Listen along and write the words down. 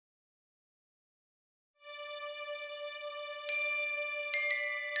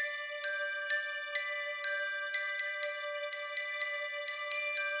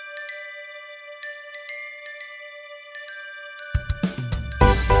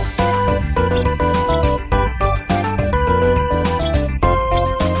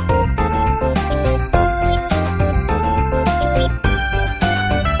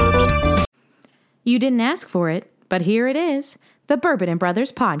You didn't ask for it, but here it is, the Bourbon and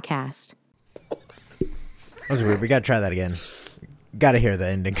Brothers podcast. That was weird. We got to try that again. Got to hear the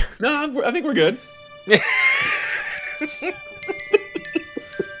ending. No, I think we're good.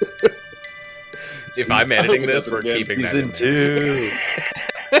 If I'm editing this, we're keeping that in Season 2.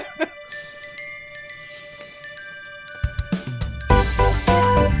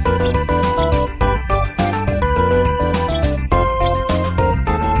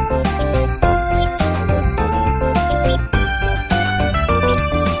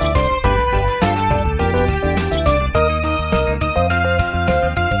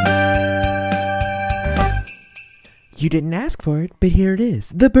 You didn't ask for it, but here it is,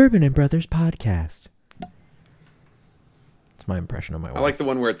 the Bourbon and Brothers podcast. It's my impression of my wife. I like the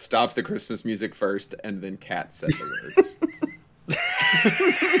one where it stops the Christmas music first and then Kat said the words.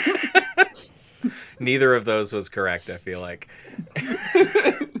 Neither of those was correct, I feel like.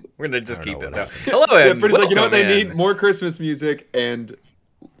 We're going to just keep it. Hello, and Pretty's like, you know what they welcome need? More Christmas music and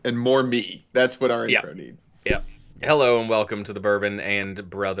more me. That's what our intro Yep. needs. Yep. Hello, and welcome to the Bourbon and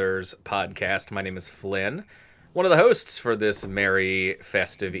Brothers podcast. My name is Flynn, one of the hosts for this merry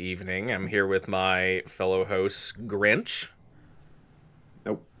festive evening. I'm here with my fellow host, Grinch.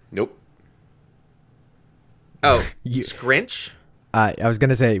 Nope. Oh, Scrinch? I was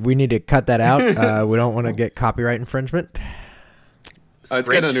going to say, we need to cut that out. We don't want to get copyright infringement. It's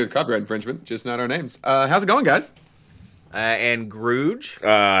kind of under copyright infringement, just not our names. How's it going, guys? And Grooge.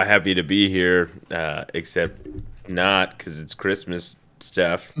 Happy to be here, except not because it's Christmas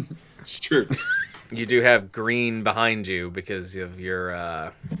stuff. It's true. You do have green behind you because of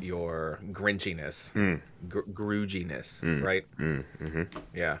your Grinchiness, Grooginess, right? Mm-hmm.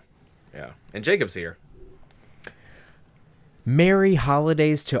 Yeah. And Jacob's here. Merry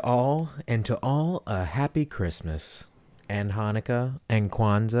holidays to all, and to all a happy Christmas, and Hanukkah, and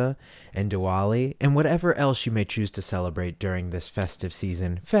Kwanzaa, and Diwali, and whatever else you may choose to celebrate during this festive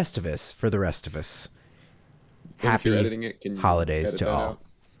season. Festivus for the rest of us. If you're editing Happy it, can you holidays edit to that all.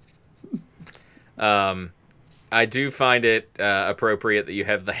 out? I do find it appropriate that you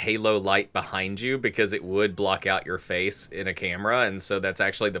have the halo light behind you because it would block out your face in a camera, and so that's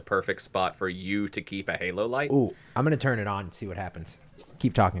actually the perfect spot for you to keep a halo light. Ooh, I'm going to turn it on and see what happens.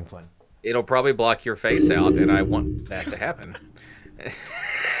 Keep talking, Flynn. It'll probably block your face out, and I want that to happen.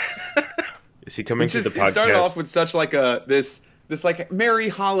 Is he coming to the podcast? It started off with such like this like Merry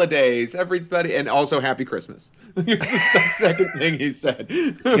Holidays, everybody, and also Happy Christmas. It's the second thing he said.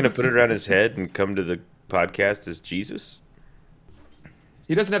 He's going to put it around his head and come to the podcast as Jesus?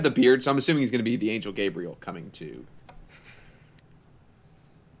 He doesn't have the beard, so I'm assuming he's going to be the angel Gabriel coming to.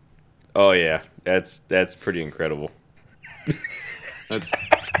 Oh yeah, that's pretty incredible. That's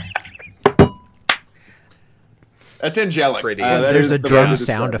angelic. Pretty. There's a the drum word to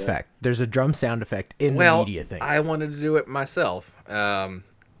sound describe that. effect. There's a drum sound effect in the media thing. I wanted to do it myself.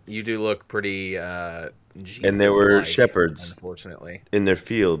 You do look pretty Jesus-like, And there were shepherds, unfortunately, in their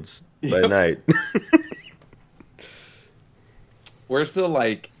fields by night. Where's the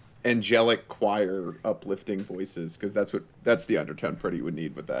like angelic choir uplifting voices? Because that's the undertone Pretty would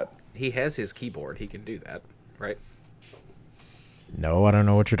need with that. he has his keyboard. He can do that, right? No, I don't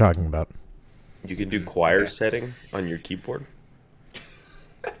know what you're talking about. You can do choir Okay. setting on your keyboard.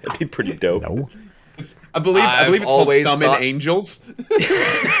 That'd be pretty dope. No. I believe I've it's called always Summon thought- Angels.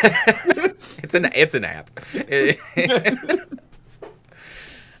 It's an app.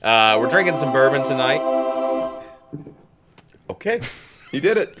 We're drinking some bourbon tonight. Okay. He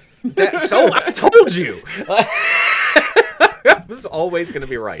did it. So I told you. I was always going to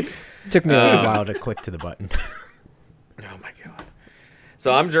be right. Took me a little while to click to the button. Oh my god.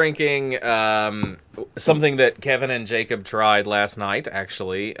 So I'm drinking something that Kevin and Jacob tried last night,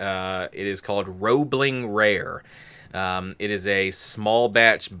 actually. It is called Roebling Rare. It is a small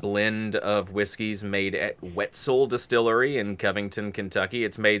batch blend of whiskeys made at Wetzel Distillery in Covington, Kentucky.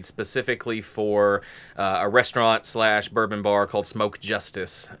 It's made specifically for a restaurant / bourbon bar called Smoke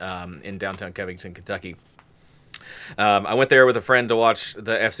Justice in downtown Covington, Kentucky. I went there with a friend to watch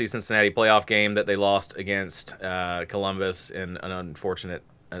the FC Cincinnati playoff game that they lost against Columbus in an unfortunate,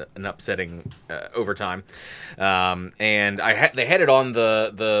 an upsetting overtime. And they had it on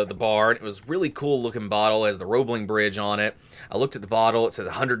the bar, and it was really cool looking bottle. It has the Roebling Bridge on it. I looked at the bottle. It says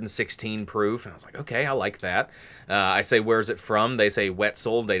 116 proof, and I was like, okay, I like that. I say, where's it from? They say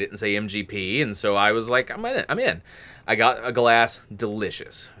Wetzel. They didn't say MGP, and so I was like, I'm in. I got a glass.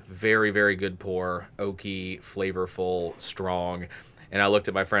 Delicious. Very, very good pour. Oaky, flavorful, strong. And I looked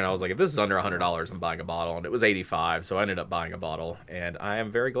at my friend. I was like, if this is under $100, I'm buying a bottle. And it was $85, so I ended up buying a bottle. And I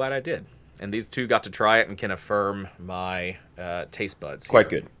am very glad I did. And these two got to try it and can affirm my taste buds. Quite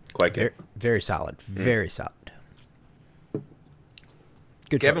good. Quite good. Very solid. Very solid.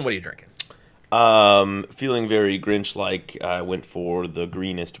 Good Kevin, choice. what are you drinking? Feeling very Grinch-like. I went for the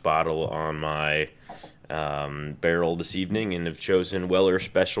greenest bottle on my barrel this evening and have chosen Weller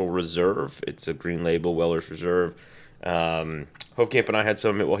Special Reserve. It's a green label Weller's Reserve. Hovkamp and I had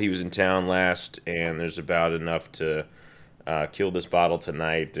some of it while he was in town last, and there's about enough to kill this bottle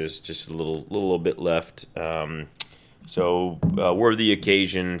tonight. There's just a little bit left. So worthy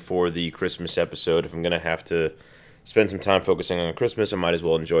occasion for the Christmas episode. If I'm going to have to spend some time focusing on Christmas, I might as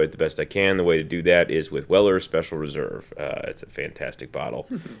well enjoy it the best I can. The way to do that is with Weller Special Reserve. It's a fantastic bottle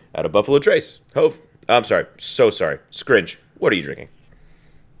out of Buffalo Trace. Hove, I'm sorry. So sorry. Scrinch, what are you drinking?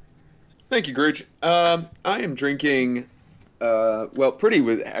 Thank you, Grooch. I am drinking.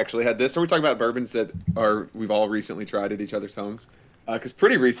 Pretty actually had this. So we're talking about bourbons that we've all recently tried at each other's homes. Because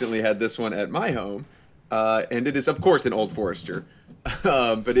Pretty recently had this one at my home, and it is of course an Old Forester,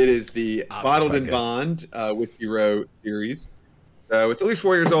 but it is the Bottled in Bond Whiskey Row series. So it's at least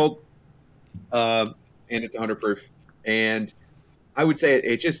 4 years old, and it's 100 proof. And I would say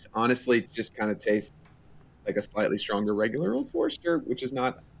it just honestly just kind of tastes like a slightly stronger regular Old Forester, which is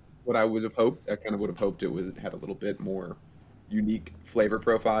not what I would have hoped. I kind of would have hoped it would had a little bit more unique flavor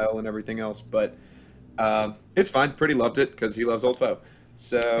profile and everything else, but it's fine. Pretty loved it because he loves Old Foe.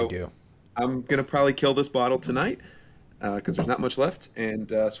 So I'm gonna probably kill this bottle tonight because there's not much left,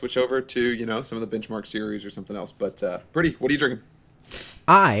 and switch over to some of the Benchmark series or something else. But Pretty, what are you drinking?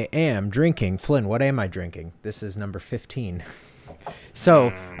 I am drinking Flynn. What am I drinking? This is number 15.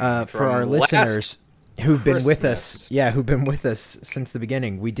 So for our listeners who've been with us since the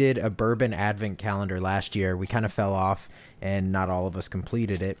beginning, we did a bourbon advent calendar last year. We kind of fell off, and not all of us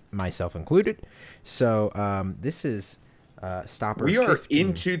completed it, myself included. So this is Stopper. We are 15.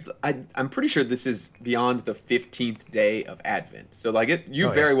 into. I'm pretty sure this is beyond the 15th day of Advent. So like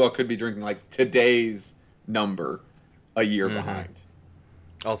you very well could be drinking like today's number a year behind.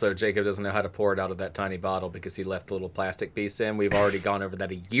 Also, Jacob doesn't know how to pour it out of that tiny bottle because he left the little plastic piece in. We've already gone over that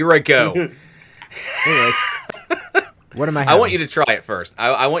a year ago. Anyways, what am I having? I want you to try it first.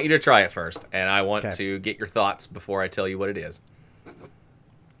 I want you to try it first, and I want to get your thoughts before I tell you what it is.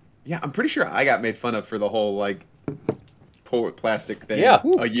 Yeah, I'm pretty sure I got made fun of for the whole like pour plastic thing. Yeah,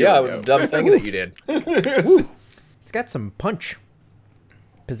 a year ago. it was a dumb thing that you did. It's got some punch,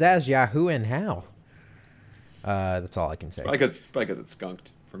 pizzazz, Yahoo, and how. That's all I can say. Probably because it's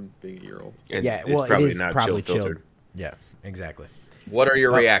skunked from being a year old. Yeah, it's probably it is not probably chill chilled. filtered. Yeah, exactly. What are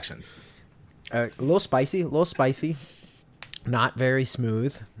your reactions? A little spicy, not very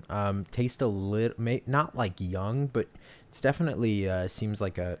smooth. Taste a little, not like young, but it's definitely seems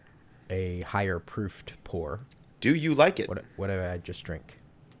like a higher proofed pour. Do you like it? What did I just drink?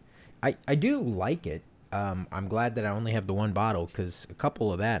 I do like it. I'm glad that I only have the one bottle because a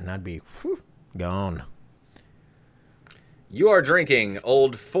couple of that and I'd be gone. You are drinking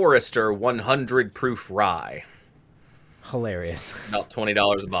Old Forester 100 proof rye. Hilarious. About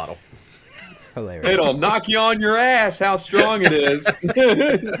 $20 a bottle. Hilarious. It'll knock you on your ass how strong it is.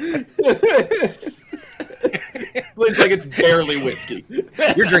 It's like it's barely whiskey.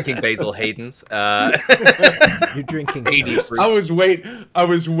 You're drinking Basil Hayden's. You're drinking 80 proof. I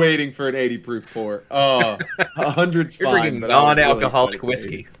was waiting for an 80 proof pour. Oh, 100's You're fine. drinking but I was really non-alcoholic excited for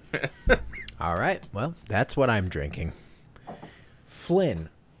whiskey. 80. All right. Well, that's what I'm drinking. Flynn.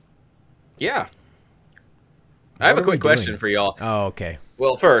 Yeah. I have a What are we quick question doing? for y'all. Oh, okay.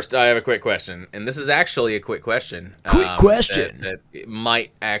 Well, first, I have a quick question, and this is actually a quick question. Quick question. That it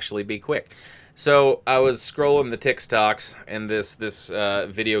might actually be quick. So I was scrolling the TikToks, and this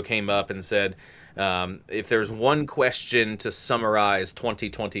video came up and said, if there's one question to summarize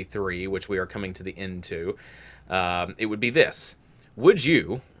 2023, which we are coming to the end to, it would be this. Would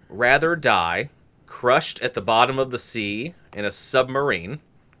you rather die crushed at the bottom of the sea in a submarine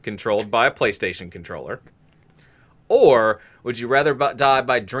controlled by a PlayStation controller, or would you rather die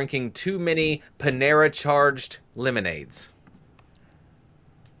by drinking too many Panera-charged lemonades?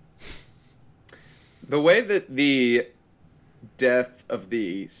 The way that the death of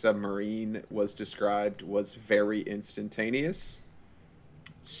the submarine was described was very instantaneous.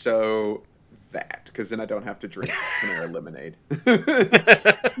 So that, because then I don't have to drink Panera lemonade.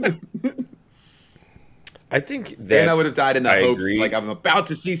 I think that And I would have died in the I hopes, agree. like I'm about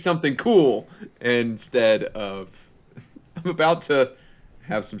to see something cool, instead of I'm about to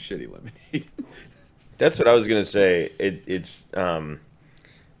have some shitty lemonade. That's what I was gonna say. It's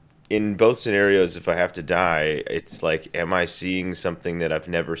in both scenarios, if I have to die, it's like, am I seeing something that I've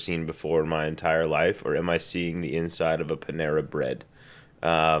never seen before in my entire life, or am I seeing the inside of a Panera bread?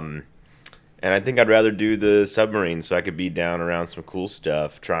 And I think I'd rather do the submarine so I could be down around some cool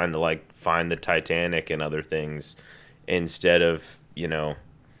stuff, trying to like find the Titanic and other things instead of,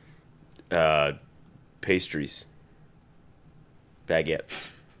 pastries, baguettes,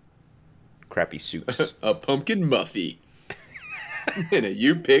 crappy soups. A pumpkin muffy. And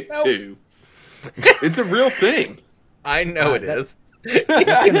you pick two. It's a real thing. I know it is.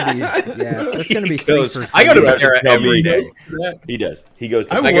 That's gonna be 3 for 3. I go to Panera every day. He does. He goes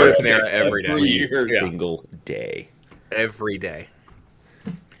to I go to Panera every day. every single day. Every day.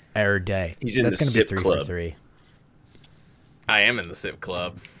 Every day. He's in That's the gonna SIP be 3 club. for 3. I am in the SIP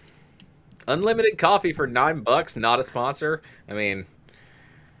club. Unlimited coffee for $9, not a sponsor. I mean,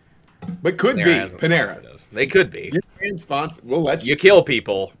 But could Panera be. hasn't Panera. sponsored us. They could be. Your brand sponsor. We'll let you. You kill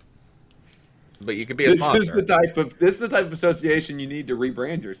people, but you could be a This sponsor. is the type of association you need to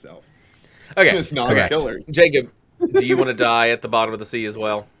rebrand yourself. Okay, It's non-killers. Jacob, do you want to die at the bottom of the sea as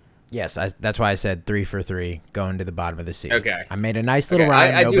well? Yes, that's why I said 3 for 3, going to the bottom of the sea. Okay. I made a nice little Okay,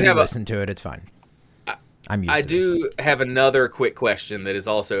 rhyme. I do Nobody have listened to it. It's fine. I'm used I to this. do have another quick question that is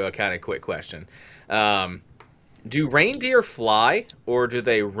also a kind of quick question. Do reindeer fly or do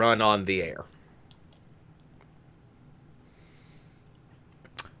they run on the air?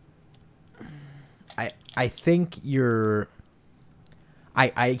 I think you're.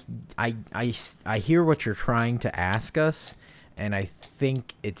 I hear what you're trying to ask us, and I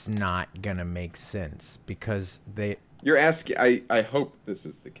think it's not gonna make sense because You're asking. I hope this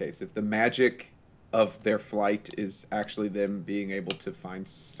is the case. If the magic of their flight is actually them being able to find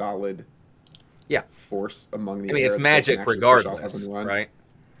solid, force among the. I mean, air it's that they can magic actually push off regardless, and run. right?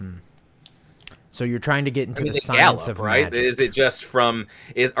 So you're trying to get into the They science gallop, of right? magic. Is it just from?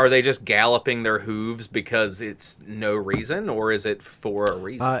 Are they just galloping their hooves because it's no reason, or is it for a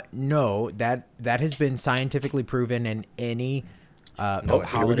reason? No, that has been scientifically proven in any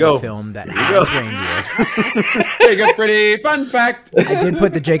holiday go. film that has reindeer. Jacob, pretty fun fact. I did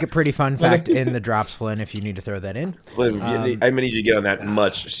put the Jacob Pretty fun fact in the drops, Flynn, if you need to throw that in. Flynn, I'm gonna need you to get on that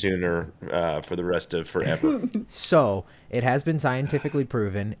much sooner for the rest of forever. So it has been scientifically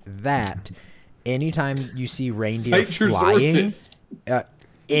proven that anytime you see reindeer Cite your flying, sources.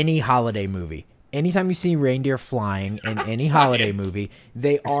 any holiday movie, anytime you see reindeer flying in any holiday movie,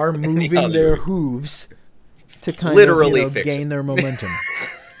 they are moving holiday their movie. hooves to kind Literally of fiction. gain their momentum.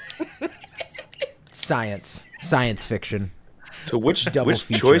 Science fiction. So which Double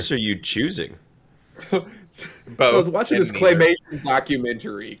feature. choice are you choosing? I was watching and this neither. claymation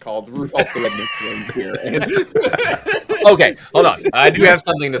documentary called Rudolph the Red-Nosed Reindeer, and Okay, hold on. I do have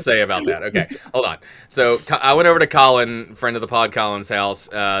something to say about that. Okay, hold on. So I went over to Colin, friend of the pod, Colin's house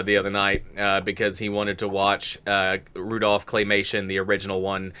the other night because he wanted to watch Rudolph Claymation, the original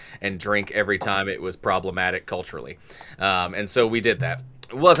one, and drink every time it was problematic culturally. And so we did that.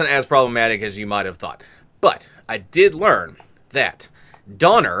 It wasn't as problematic as you might have thought. But I did learn that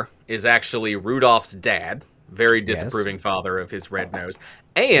Donner is actually Rudolph's dad, very disapproving father of his red nose,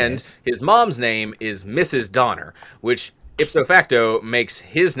 and his mom's name is Mrs. Donner, which ipso facto makes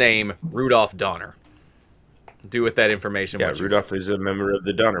his name Rudolph Donner. Do with that information Yeah, what you Rudolph is a member of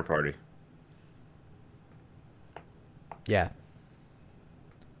the Donner Party. Yeah.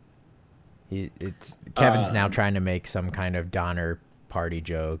 Kevin's now trying to make some kind of Donner party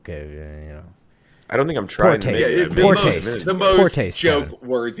joke. I don't think I'm trying to make taste. that. the Poor most, taste. the Poor most taste, Kevin.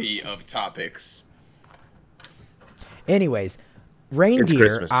 joke-worthy of topics. Anyways, reindeer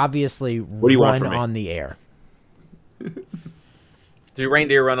Christmas. obviously do you want run from me? on the air. Do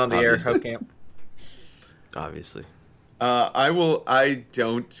reindeer run on the air, Obviously. House Camp? Obviously. I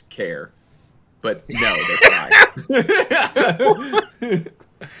don't care, but no, that's fine.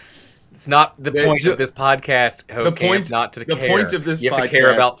 It's not the They point ju- of this podcast, Hope point- Camp, not to the care. point of this you have to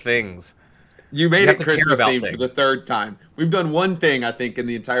care podcast- about things. You made You have it to care Christmas about themed for things. the third time. We've done one thing, I think, in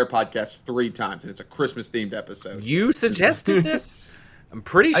the entire podcast 3 times, and it's a Christmas themed episode. You suggested this? I'm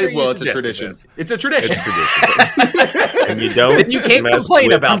pretty sure you It's a suggested tradition. this. It's a tradition. And you don't. Then you can't mess complain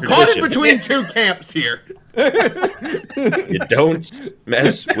with about Caught in tradition. between two camps here. You don't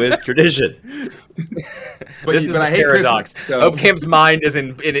mess with tradition. This is but the I hate paradox. Christmas, so- Hope Camp's mind is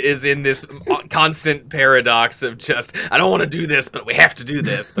in this constant paradox of just I don't want to do this, but we have to do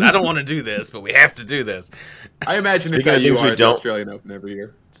this. But I don't want to do this, but we have to do this. I imagine it's Speaking how of you things we are at the don't- Australian Open every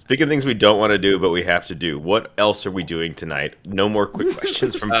year. Speaking of things we don't want to do, but we have to do, what else are we doing tonight? No more quick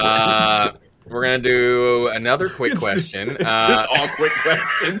questions from Flynn. We're gonna do another quick question. It's just all quick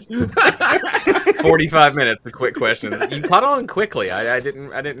questions. 45 minutes of quick questions. You caught on quickly. I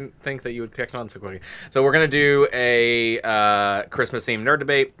didn't think that you would catch on so quickly. So we're gonna do a Christmas themed nerd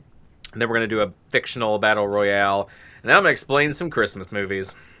debate, and then we're gonna do a fictional battle royale, and then I'm gonna explain some Christmas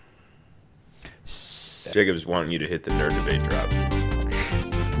movies. Jacob's wanting you to hit the nerd debate drop.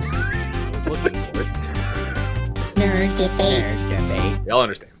 I was looking for it. Nerd debate. Y'all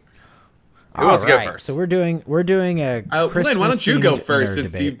understand. Who All wants to go right, first? So we're doing a Glenn, why don't you go Christmas-themed first nerd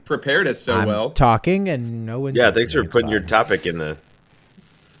since debate. you prepared us so I'm well? talking and no one's Yeah, thanks for listening. It's putting your fine. topic in the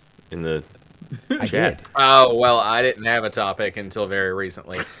I chat. did. Oh, well, I didn't have a topic until very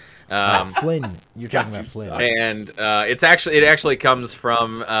recently. Flynn, you're talking God, about you Flynn. suck. And it actually comes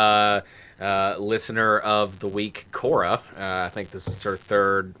from listener of the week, Cora. I think this is her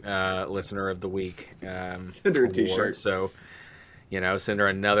third listener of the week. Send her a award. t-shirt. So, send her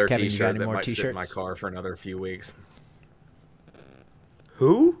another Kevin, you got t-shirt any that more might sit in my t-shirts? car for another few weeks.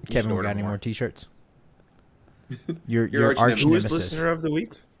 Who? Kevin, we order got any more. more T-shirts? Your Arch arch nemesis. Who is nemesis. listener of the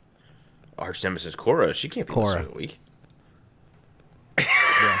week? Archnemesis Cora. She can't be Cora. listener of the week. Yeah,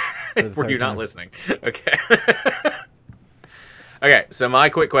 for the Were you third not time. listening? Okay. Okay, so my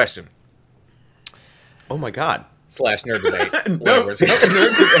quick question Oh my God. / nerd debate. No, whatever it's-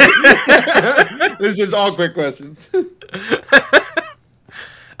 this is just all quick questions.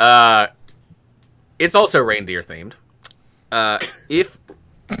 It's also reindeer themed. If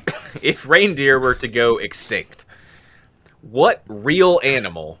reindeer were to go extinct, what real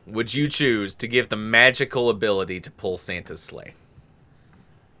animal would you choose to give the magical ability to pull Santa's sleigh?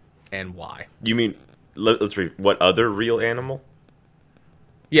 And why? You mean, let's read, what other real animal?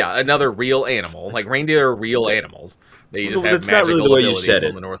 Yeah, another real animal. Like reindeer are real animals. They just Well, have that's not magical really the way you abilities said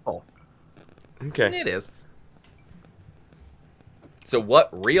on it. the North Pole. Okay. It is. So what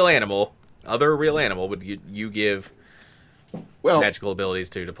real animal, other real animal, would you give Well, magical abilities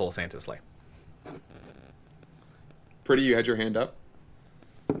to pull Santa's sleigh? Pretty, you had your hand up.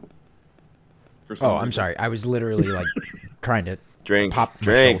 For some Oh, I'm reason. sorry. I was literally like trying to Drink. pop my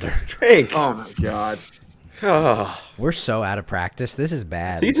Drink. shoulder. Drink. Oh my god. Oh. We're so out of practice. This is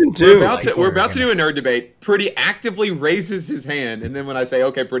bad. Season We're 2. about to do a nerd debate. Pretty actively raises his hand, and then when I say,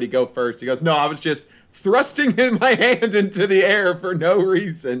 "Okay, Pretty, go first," he goes, "No, I was just thrusting my hand into the air for no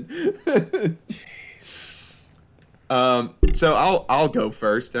reason." So I'll go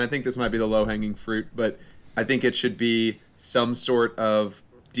first, and I think this might be the low-hanging fruit, but I think it should be some sort of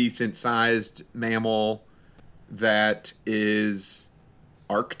decent-sized mammal that is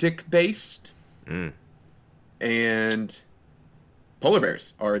Arctic-based. And polar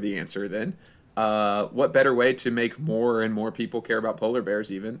bears are the answer then. What better way to make more and more people care about polar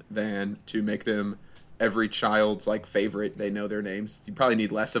bears even than to make them every child's like favorite? They know their names. You probably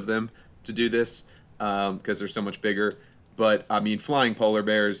need less of them to do this because they're so much bigger. But I mean, flying polar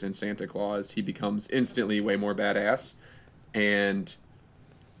bears and Santa Claus, he becomes instantly way more badass. And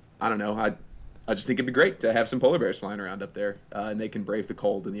I don't know, I just think it'd be great to have some polar bears flying around up there, and they can brave the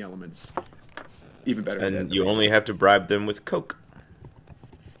cold and the elements. Even better. than And the you only have to bribe them with Coke.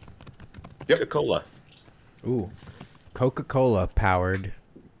 Yep. Coca-Cola. Ooh, Coca-Cola powered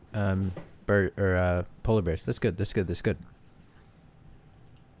polar bears. That's good. That's good. That's good.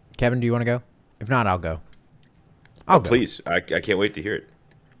 Kevin, do you want to go? If not, I'll go. I'll go. Please. I can't wait to hear it.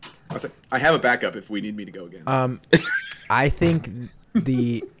 I have a backup if we need me to go again. I think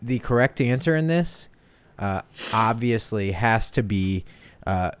the correct answer in this obviously has to be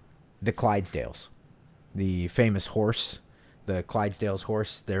the Clydesdales, the famous horse, the Clydesdales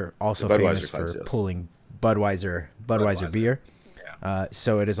horse. They're also The Budweiser famous for Clydesdales. pulling Budweiser beer.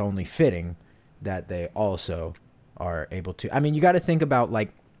 So it is only fitting that they also are able to. I mean, you got to think about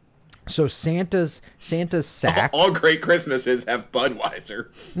like, so Santa's sack. All great Christmases have Budweiser.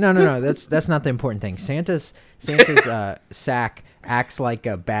 No. That's not the important thing. Santa's sack acts like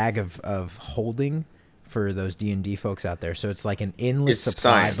a bag of holding for those D&D folks out there. So it's like an endless It's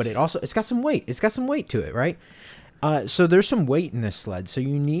supply, science. but it's got some weight. It's got some weight to it, right? So there's some weight in this sled. So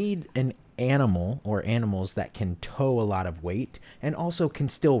you need an animal or animals that can tow a lot of weight and also can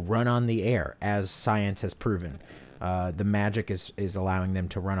still run on the air, as science has proven. The magic is allowing them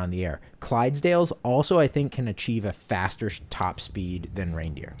to run on the air. Clydesdales also, I think, can achieve a faster top speed than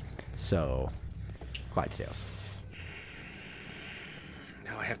reindeer. So, Clydesdales.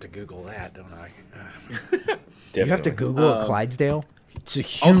 Now I have to Google that, don't I? You have to Definitely. Google a Clydesdale. It's a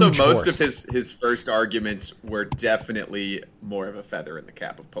huge Also, most horse. of his first arguments were definitely more of a feather in the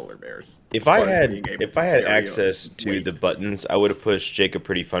cap of polar bears. If as I far as had being able to had carry access to weight. the buttons, I would have pushed Jacob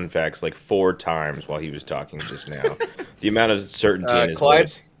Pretty Fun Facts like 4 times while he was talking just now. The amount of certainty in his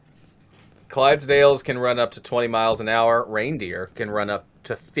voice. Clydesdales can run up to 20 miles an hour. Reindeer can run up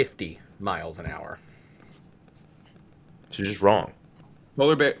to 50 miles an hour. So you're just wrong.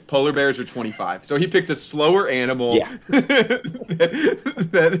 Polar bears are 25, so he picked a slower animal. Yeah.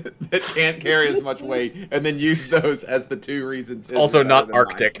 that can't carry as much weight, and then use those as the two reasons. his Also is better not than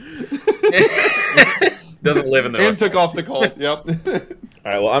Arctic. mine. Doesn't live in the And took off the cold. Yep.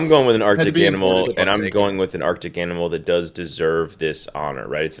 All right, well, I'm going with an Arctic be animal, imported and upon I'm Jacob. going with an Arctic animal that does deserve this honor,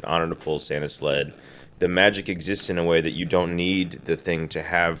 right? It's an honor to pull Santa's sled. The magic exists in a way that you don't need the thing to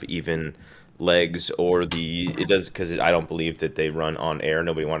have even legs it does, because I don't believe that they run on air.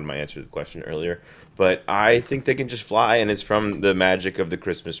 Nobody wanted my answer to the question earlier. But I think they can just fly, and it's from the magic of the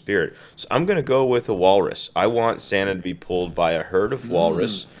Christmas spirit. So I'm going to go with a walrus. I want Santa to be pulled by a herd of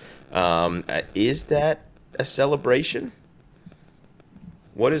walrus. Is that a celebration?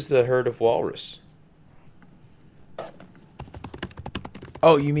 What is the herd of walrus?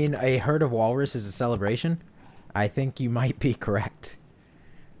 Oh, you mean a herd of walrus is a celebration? I think you might be correct.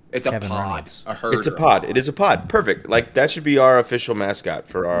 It's a Kevin pod. Reynolds. A herd. It's a pod. It is a pod. Perfect. Like, that should be our official mascot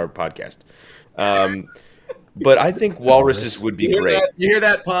for our podcast. But I think walruses would be great. You hear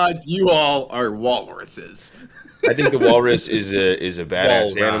that, pods? You all are walruses. I think the walrus is a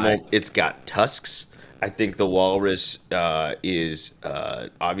badass Walrus. animal. It's got tusks. I think the walrus is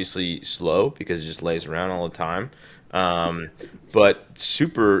obviously slow because it just lays around all the time, but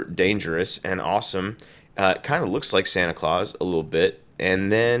super dangerous and awesome. Kind of looks like Santa Claus a little bit,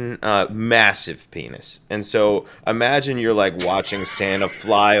 and then massive penis. And so imagine you're like watching Santa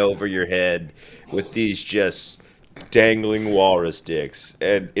fly over your head with these just dangling walrus dicks,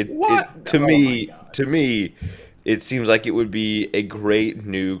 and to me, it seems like it would be a great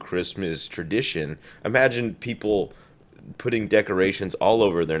new Christmas tradition. Imagine people putting decorations all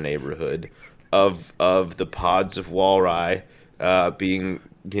over their neighborhood of the pods of walrus being,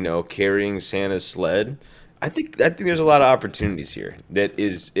 carrying Santa's sled. I think there's a lot of opportunities here. That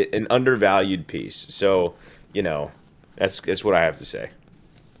is an undervalued piece. So, that's what I have to say.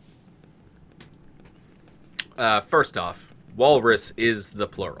 First off, walrus is the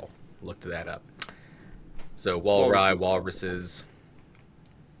plural. Looked that up. So walrus, walruses.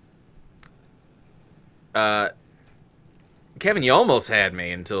 Kevin, you almost had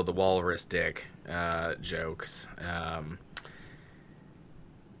me until the walrus dick jokes.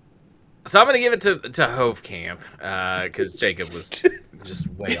 So I'm going to give it to Hove Camp because Jacob was just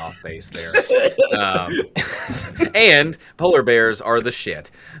way off base there. And polar bears are the shit.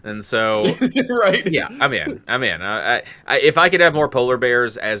 And so, Right? yeah, I'm in. If I could have more polar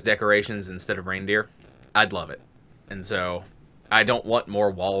bears as decorations instead of reindeer, I'd love it. And so I don't want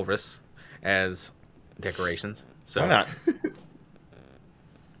more walrus as decorations. So Why not?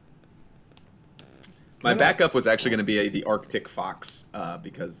 My backup was actually going to be the Arctic fox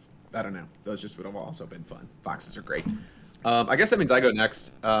because, I don't know, those just would have also been fun. Foxes are great. I guess that means I go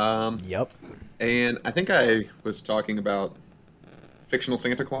next. Yep. And I think I was talking about fictional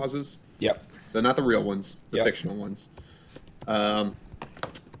Santa Clauses. Yep. So not the real ones, the Yep. fictional ones. And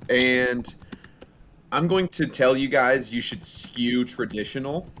I'm going to tell you guys you should skew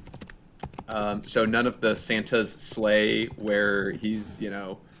traditional. So none of the Santa's sleigh where he's,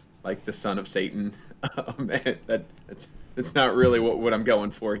 like the son of Satan. That's not really what I'm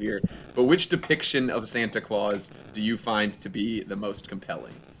going for here. But which depiction of Santa Claus do you find to be the most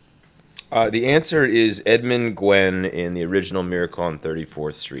compelling? The answer is Edmund Gwenn in the original Miracle on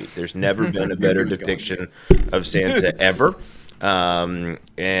 34th Street. There's never been a better depiction of Santa ever.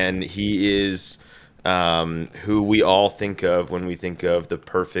 And he is who we all think of when we think of the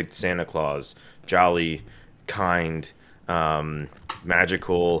perfect Santa Claus. Jolly, kind,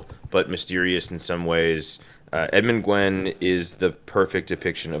 magical, but mysterious in some ways. Edmund Gwenn is the perfect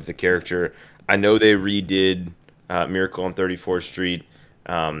depiction of the character. I know they redid Miracle on 34th Street.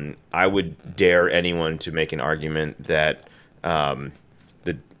 I would dare anyone to make an argument that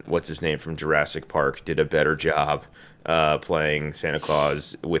what's his name from Jurassic Park did a better job playing Santa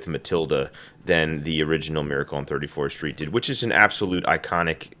Claus with Matilda than the original Miracle on 34th Street did, which is an absolute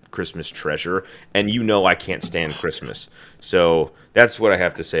iconic Christmas treasure. And I can't stand Christmas, so that's what I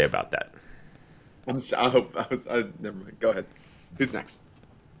have to say about that. Never mind. Go ahead. Who's next?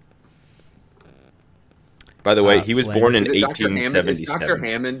 By the way, he was Flynn. born in Is it Dr. Hammond? Is 1877. Dr.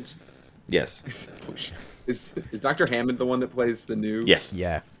 Hammond? Yes. Oh, shit. Is Dr. Hammond the one that plays the new? Yes.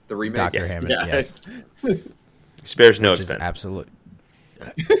 Yeah. The remake. Dr. Yes. Hammond. Yeah. Yes. Spares no Which is expense. absolute.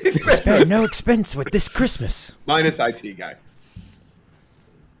 Spare no expense with this Christmas. Minus IT guy.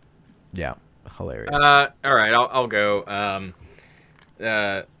 Yeah. Hilarious. all right, I'll go.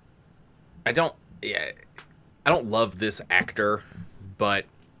 I don't love this actor, but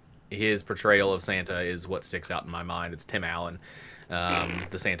his portrayal of Santa is what sticks out in my mind. It's Tim Allen,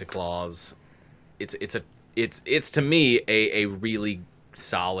 the Santa Claus. It's to me a really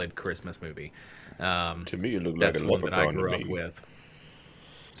solid Christmas movie. To me, it looked That's like a one that I leprechaun grew to up me. with.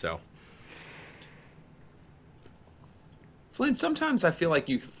 So. Flynn, sometimes I feel like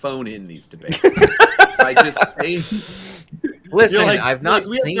you phone in these debates. I just say. Listen, Like, I've not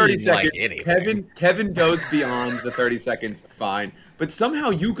we have seen 30 seconds. anything. Kevin goes beyond the 30 seconds, fine. But somehow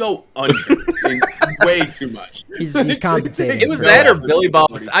you go under in way too much. He's compensating. It was that or Billy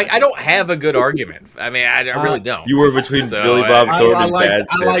Bob. I don't have a good argument. I mean, I really don't. You were between So, Billy Bob Thornton and Bad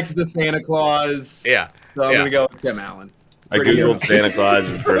I Sid. liked the Santa Claus. Yeah. So I'm Yeah. going to go with Tim Allen. I googled Santa Claus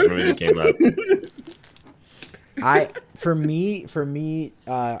is the first movie that came up. For me,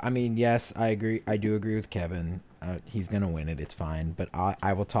 I mean, yes, I agree. I do agree with Kevin. He's gonna win it. It's fine. But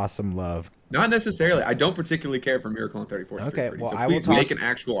I will toss some love. Not necessarily. I don't particularly care for Miracle on 34th Street. Okay, Pretty, well, so I will please toss- make an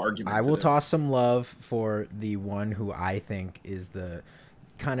actual argument. I to will this. toss some love for the one who I think is the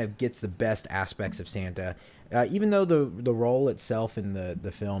kind of gets the best aspects of Santa. Even though the role itself in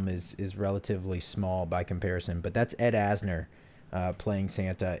the film is relatively small by comparison, but that's Ed Asner playing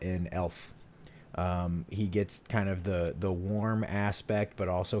Santa in Elf. He gets kind of the warm aspect, but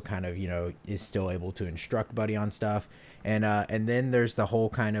also kind of, is still able to instruct Buddy on stuff. And then there's the whole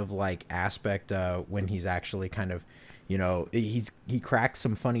kind of like aspect when he's actually kind of, he cracks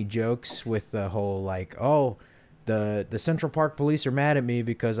some funny jokes with the whole like, oh, the Central Park police are mad at me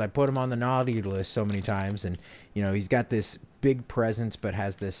because I put him on the naughty list so many times. And, he's got this big presence, but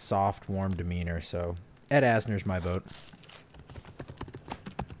has this soft, warm demeanor. So Ed Asner's my vote.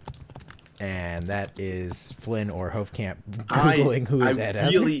 And that is Flynn or Hofkamp Googling who is Ed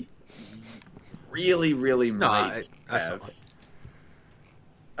Asner. Really No, might I saw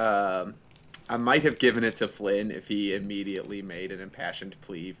have. I might have given it to Flynn if he immediately made an impassioned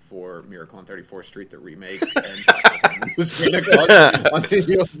plea for Miracle on 34th Street, the remake, and the Santa Claus on the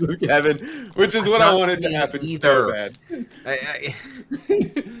heels of Kevin, which is what I wanted to happen so bad.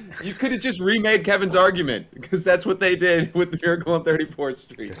 You could have just remade Kevin's argument, because that's what they did with Miracle on 34th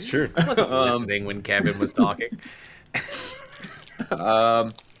Street. That's true. I wasn't listening when Kevin was talking.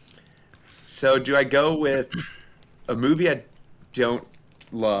 So do I go with a movie I don't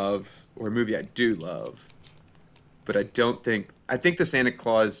love or a movie I do love, but I think the Santa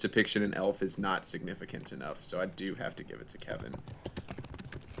Claus depiction in Elf is not significant enough, so I do have to give it to Kevin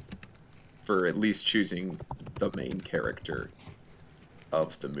for at least choosing the main character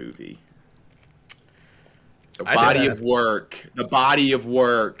of the movie. The body of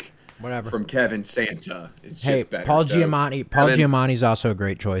work Whatever. from Kevin Santa is Hey, just better. Paul So, Giamatti. Giamatti's also a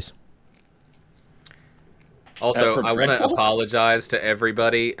great choice. Also, from I want to Frankfurt's? apologize to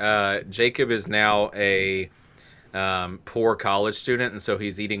everybody. Jacob is now a poor college student, and so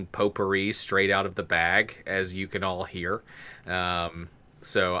he's eating potpourri straight out of the bag, as you can all hear.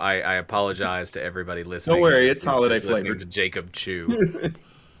 So I apologize to everybody listening. Don't worry, it's who's holiday listening flavored. to Jacob chew.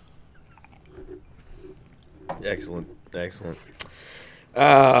 Excellent.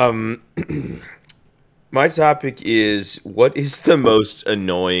 My topic is, what is the most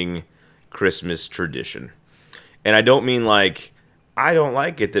annoying Christmas tradition? And I don't mean like, I don't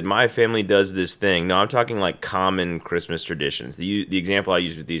like it that my family does this thing. No, I'm talking like common Christmas traditions. The example I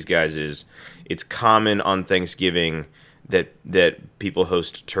use with these guys is, it's common on Thanksgiving that people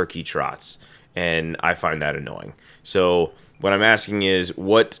host turkey trots, and I find that annoying. So what I'm asking is,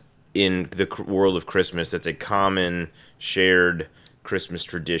 what in the world of Christmas that's a common shared Christmas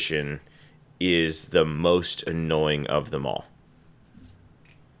tradition is the most annoying of them all?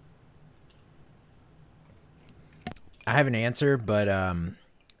 I have an answer, but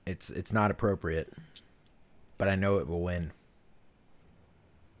it's not appropriate. But I know it will win.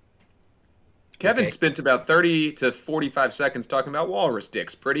 Kevin spent about 30 to 45 seconds talking about walrus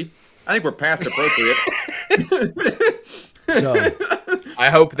dicks. Pretty. I think we're past appropriate. So I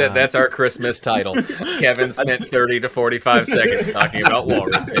hope that's our Christmas title. Kevin spent 30 to 45 seconds talking about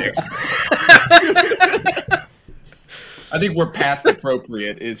walrus dicks. I think we're past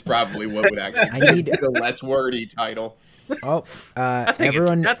appropriate is probably what would actually be the less wordy title. Oh, I think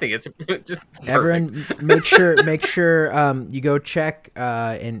everyone, it's just perfect. everyone, make sure you go check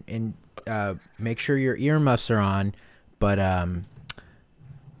and make sure your earmuffs are on. But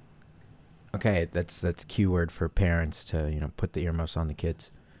okay, that's cue word for parents to put the earmuffs on the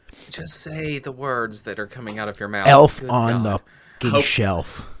kids. Just say the words that are coming out of your mouth. Elf Good on God. the fucking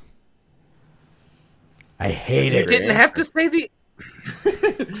shelf. I hate You it. didn't have to say the.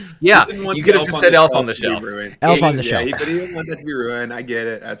 Yeah, you could have just said elf on the shelf. Elf on the shelf. But he didn't want that to be ruined. I get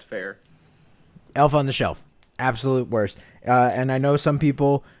it. That's fair. Elf on the Shelf, absolute worst. And I know some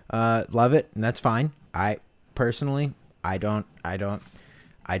people love it, and that's fine. I personally, I don't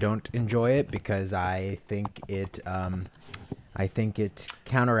enjoy it because I think it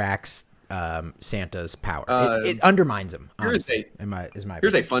counteracts Santa's power. It undermines him. Honestly,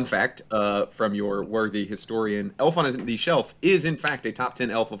 Here's a fun fact from your worthy historian. Elf on the Shelf is, in fact, a top 10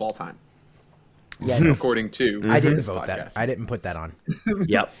 elf of all time. Yeah, no, according to I didn't this vote podcast. that. I didn't put that on.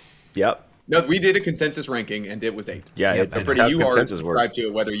 Yep. No, we did a consensus ranking, and it was 8. Yeah, Yep, it's So how pretty, you are consensus subscribed works. to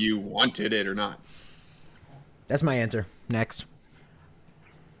it whether you wanted it or not. That's my answer. Next.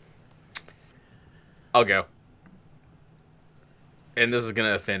 I'll go. And this is going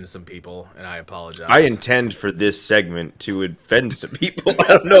to offend some people, and I apologize. I intend for this segment to offend some people. I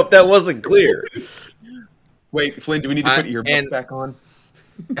don't know if that wasn't clear. Wait, Flynn, do we need to put your earbuds back on?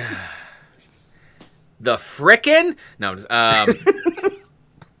 The frickin'? No,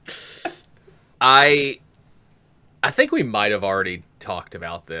 I think we might have already talked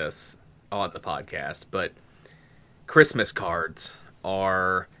about this on the podcast, but Christmas cards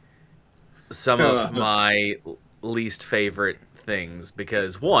are some of my least favorite things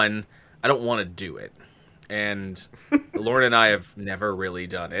because, one, I don't want to do it. And Lauren and I have never really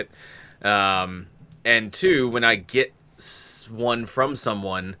done it. And two, when I get one from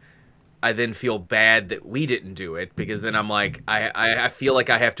someone, I then feel bad that we didn't do it because then I'm like, I feel like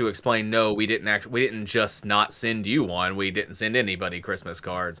I have to explain, no, we didn't just not send you one. We didn't send anybody Christmas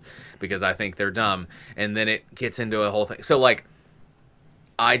cards because I think they're dumb. And then it gets into a whole thing. So like,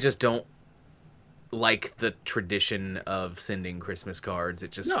 I just don't like the tradition of sending Christmas cards.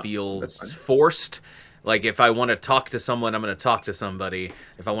 It just feels forced. Like if I want to talk to someone, I'm going to talk to somebody.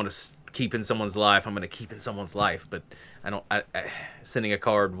 If I want to keep in someone's life, I'm going to keep in someone's life. But sending a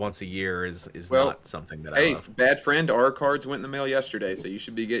card once a year is not something that I love. Hey, bad friend, our cards went in the mail yesterday, so you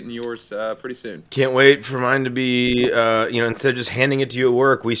should be getting yours pretty soon. Can't wait for mine to be, instead of just handing it to you at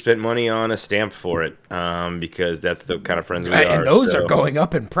work, we spent money on a stamp for it because that's the kind of friends we are. And those are going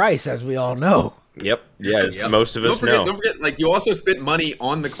up in price, as we all know. Yep. Yes, most of us know. Don't forget, like, you also spent money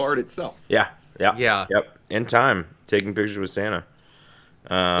on the card itself. Yeah. Yeah. Yep. And time taking pictures with Santa.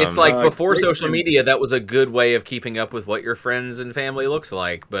 It's like before great social thing. media, that was a good way of keeping up with what your friends and family looks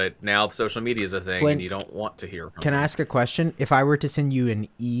like. But now social media is a thing, Flynn, and you don't want to hear from Can them. I ask a question? If I were to send you an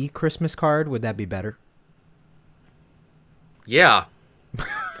Christmas card, would that be better? Yeah,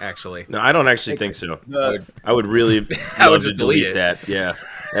 actually. No, I don't actually think so. The, I would really I would love just to delete delete it. that. Yeah,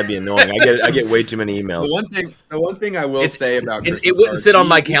 that'd be annoying. I get way too many emails. the one thing I will say about Christmas It wouldn't cards, sit on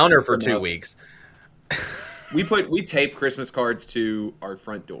my we counter for put them 2 up. weeks. We tape Christmas cards to our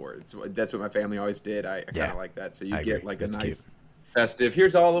front door. That's what my family always did. I kind Yeah, of like that. So you I get agree. like That's a nice festive.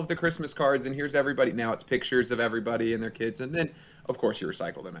 Here's all of the Christmas cards, and here's everybody. Now it's pictures of everybody and their kids, and then of course you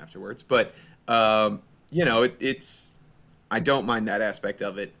recycle them afterwards. But it's I don't mind that aspect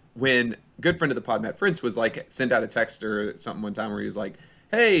of it. When a good friend of the pod, Matt Prince, was like sent out a text or something one time where he was like,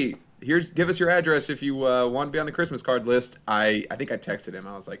 "Hey, give us your address if you want to be on the Christmas card list." I think I texted him.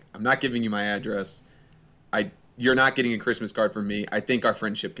 I was like, "I'm not giving you my address. You're not getting a Christmas card from me. I think our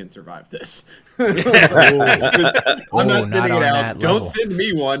friendship can survive this." I'm not sending it out. Don't send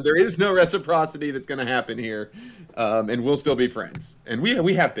me one. There is no reciprocity that's going to happen here, and we'll still be friends. And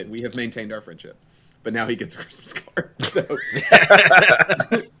we have been. We have maintained our friendship. But now he gets a Christmas card. So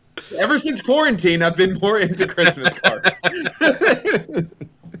ever since quarantine, I've been more into Christmas cards.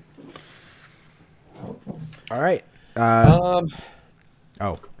 All right. Um,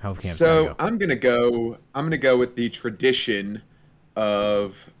 Health camp's So gotta go. I'm gonna go with the tradition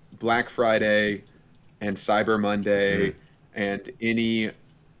of Black Friday and Cyber Monday and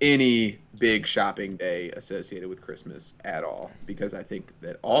any big shopping day associated with Christmas at all, because I think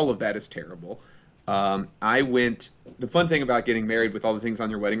that all of that is terrible. The fun thing about getting married with all the things on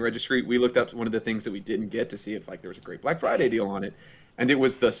your wedding registry, we looked up one of the things that we didn't get to see if like there was a great Black Friday deal on it, and it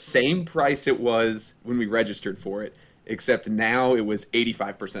was the same price it was when we registered for it, except now it was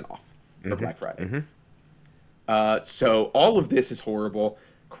 85% off for Black Friday. So all of this is horrible.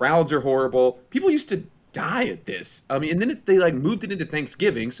 Crowds are horrible. People used to die at this. I mean, and then they like moved it into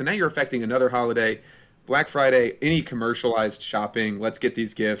Thanksgiving, so now you're affecting another holiday. Black Friday, any commercialized shopping, let's get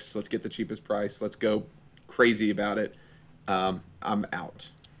these gifts, let's get the cheapest price, let's go crazy about it. I'm out.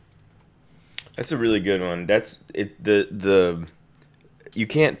 That's a really good one. That's it. The you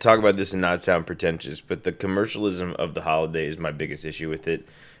can't talk about this and not sound pretentious, but the commercialism of the holiday is my biggest issue with it.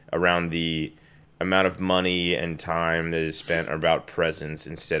 Around the amount of money and time that is spent about presents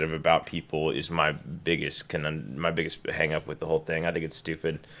instead of about people is my biggest hang up with the whole thing. I think it's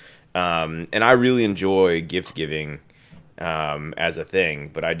stupid. And I really enjoy gift giving as a thing,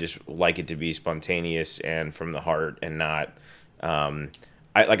 but I just like it to be spontaneous and from the heart and not.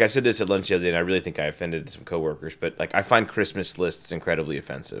 I said this at lunch the other day, and I really think I offended some coworkers, but like I find Christmas lists incredibly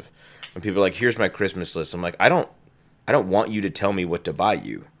offensive. When people are like, "Here's my Christmas list," I'm like, I don't want you to tell me what to buy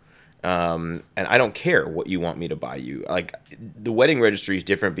you. And I don't care what you want me to buy you. Like, the wedding registry is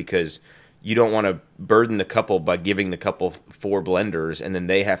different because you don't want to burden the couple by giving the couple 4 blenders and then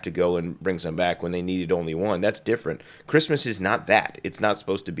they have to go and bring some back when they needed only one. That's different. Christmas is not that. It's not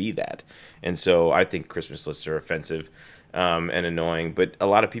supposed to be that. And so I think Christmas lists are offensive and annoying. But a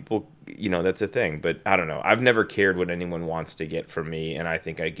lot of people, that's a thing. But I don't know. I've never cared what anyone wants to get from me, and I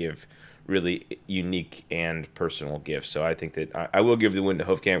think I give really unique and personal gifts. So I think that I will give the win to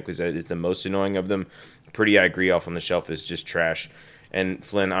Hofkamp because that is the most annoying of them. Pretty, I agree, off on the shelf is just trash. And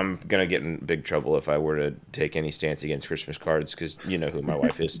Flynn, I'm going to get in big trouble if I were to take any stance against Christmas cards because you know who my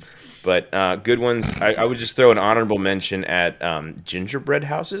wife is. But good ones, I would just throw an honorable mention at gingerbread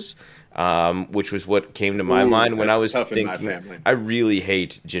houses, which was what came to my mind when I was thinking. My family. I really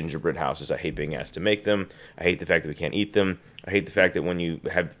hate gingerbread houses. I hate being asked to make them. I hate the fact that we can't eat them. I hate the fact that when you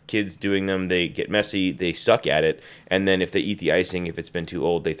have kids doing them, they get messy, they suck at it, and then if they eat the icing, if it's been too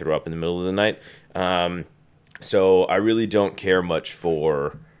old, they throw up in the middle of the night. So I really don't care much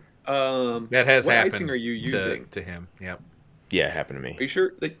for. That has what happened. Icing are you using to him? Yep. Yeah, it happened to me. Are you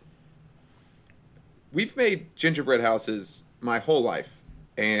sure? Like, we've made gingerbread houses my whole life,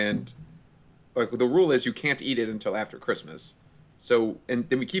 and like the rule is you can't eat it until after Christmas. So, and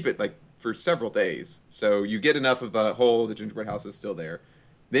then we keep it like for several days. So you get enough of the gingerbread house is still there.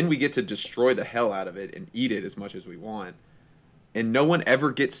 Then we get to destroy the hell out of it and eat it as much as we want. And no one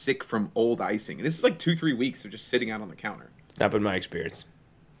ever gets sick from old icing. And this is like 2-3 weeks of just sitting out on the counter. It's not been my experience.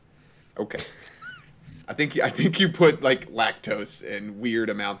 Okay. I think you put like lactose and weird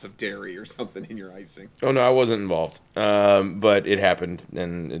amounts of dairy or something in your icing. Oh no, I wasn't involved. But it happened,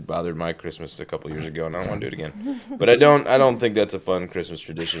 and it bothered my Christmas a couple years ago, and I don't want to do it again. But I don't think that's a fun Christmas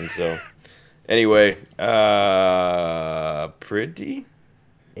tradition. So, anyway, pretty.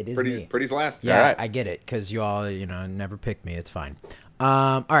 It is me. Pretty's last. Yeah, All right. I get it because you all, never pick me. It's fine.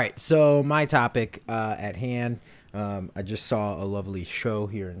 All right, so my topic at hand. I just saw a lovely show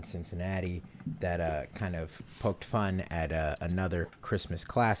here in Cincinnati that kind of poked fun at another Christmas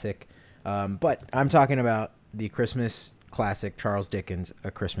classic. But I'm talking about the Christmas classic Charles Dickens'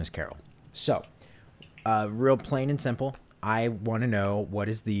 A Christmas Carol. So, real plain and simple, I want to know what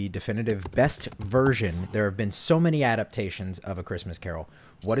is the definitive best version. There have been so many adaptations of A Christmas Carol.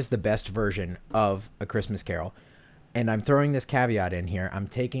 What is the best version of A Christmas Carol? And I'm throwing this caveat in here. I'm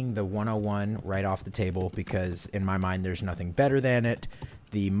taking the 101 right off the table because in my mind there's nothing better than it.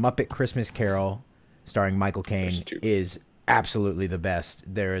 The Muppet Christmas Carol starring Michael Caine is absolutely the best.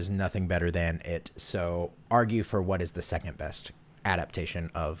 There is nothing better than it. So argue for what is the second best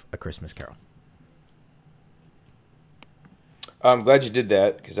adaptation of A Christmas Carol. I'm glad you did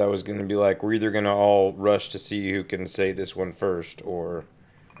that because I was going to be like, we're either going to all rush to see who can say this one first or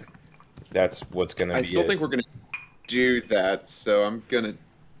that's what's going to be I still think we're going to do that, so I'm going to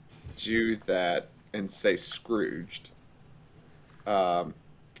do that and say Scrooged.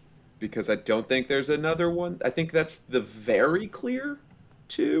 Because I don't think there's another one. I think that's the very clear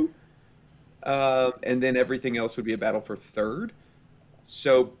two. And then everything else would be a battle for third.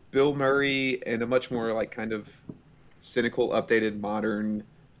 So Bill Murray and a much more like kind of cynical, updated, modern,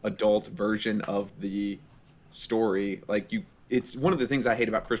 adult version of the story. Like it's one of the things I hate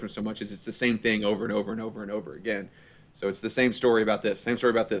about Christmas so much is it's the same thing over and over and over and over again. So it's the same story about this, same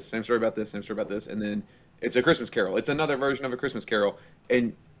story about this, same story about this, same story about this, and then it's A Christmas Carol. It's another version of A Christmas Carol,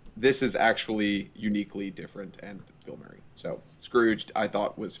 and this is actually uniquely different and Bill Murray. So Scrooged, I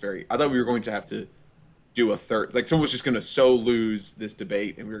thought we were going to have to do a third. Like someone was just going to lose this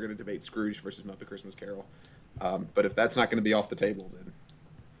debate, and we were going to debate Scrooge versus Muppet Christmas Carol. But if that's not going to be off the table, then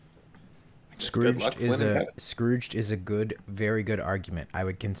Scrooged is a very good argument. I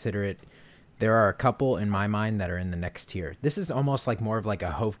would consider it. There are a couple in my mind that are in the next tier. This is almost like more of like a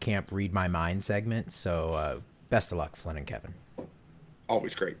Hofkamp Read My Mind segment. So best of luck, Flynn and Kevin.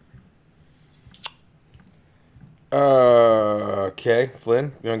 Always great. Okay,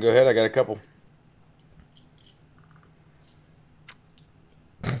 Flynn, you want to go ahead? I got a couple.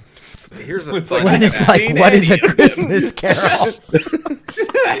 Here's a fun Flynn is like, what is A Christmas Carol?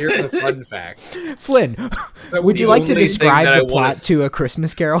 Here's a fun fact. Flynn, would you like to only describe thing that the I wanna plot to A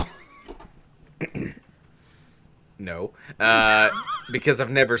Christmas Carol? No, because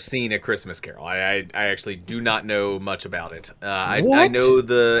I've never seen A Christmas Carol. I actually do not know much about it. I know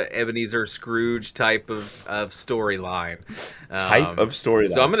the Ebenezer Scrooge type of storyline.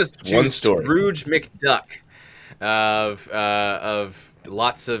 So I'm going to choose Scrooge McDuck. Of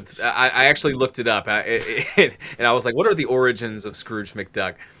lots of, I actually looked it up, and I was like, what are the origins of Scrooge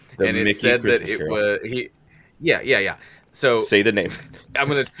McDuck? And it said that it was yeah. So say the name. I'm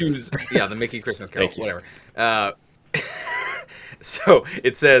gonna choose the Mickey Christmas Carol, whatever. So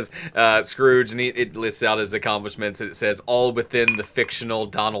it says Scrooge, and it lists out his accomplishments. And it says all within the fictional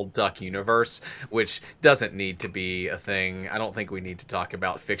Donald Duck universe, which doesn't need to be a thing. I don't think we need to talk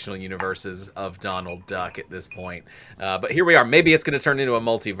about fictional universes of Donald Duck at this point. But here we are. Maybe it's going to turn into a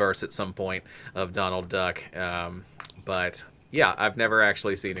multiverse at some point of Donald Duck. But yeah, I've never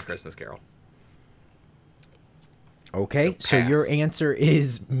actually seen A Christmas Carol. Okay, so your answer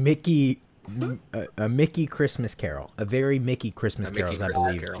is Mickey. A Mickey Christmas Carol, a very Mickey Christmas Carol, I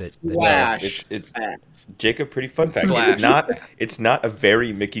believe. It's Jacob. Pretty fun fact. It's not a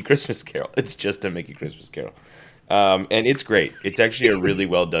very Mickey Christmas Carol. It's just a Mickey Christmas Carol, and it's great. It's actually a really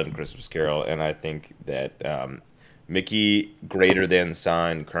well done Christmas Carol, and I think that Mickey greater than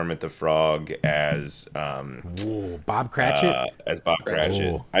sign Kermit the Frog as Bob Cratchit. As Bob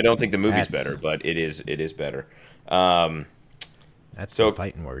Cratchit. Ooh. I don't think the movie's better, but it is better. That's some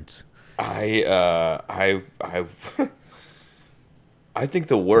fighting words. I think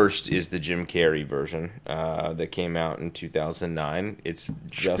the worst is the Jim Carrey version that came out in 2009. It's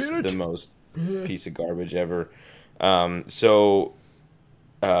just the most piece of garbage ever. The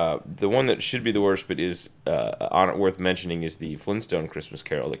one that should be the worst, but is worth mentioning, is the Flintstone Christmas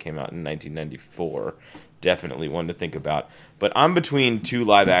Carol that came out in 1994. Definitely one to think about. But I'm between two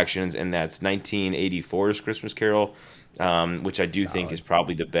live actions, and that's 1984's Christmas Carol, which I do think is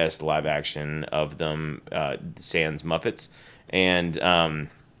probably the best live action of them, sans Muppets, and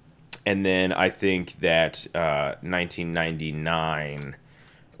then I think that 1999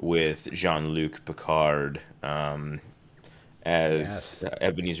 with Jean-Luc Picard as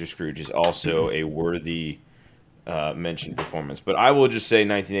Ebenezer Scrooge is also a worthy mentioned performance. But I will just say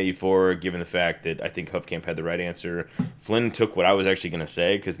 1984, given the fact that I think Hoofkamp had the right answer. Flynn took what I was actually going to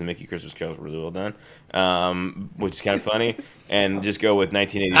say, because the Mickey Christmas Carol is really well done, which is kind of funny, and just go with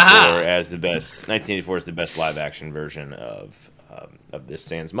 1984 as the best. 1984 is the best live action version of this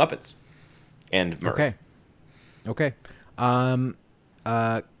sans Muppets and Murray. Okay.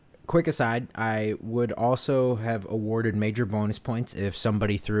 Quick aside, I would also have awarded major bonus points if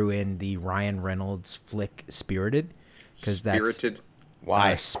somebody threw in the Ryan Reynolds flick Spirited, because that's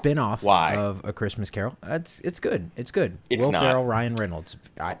a spin-off of A Christmas Carol. It's good. It's good. It's Will not. Ferrell, Ryan Reynolds.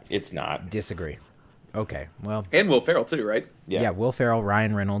 It's not. Disagree. Okay, well. And Will Ferrell too, right? Yeah, Will Ferrell,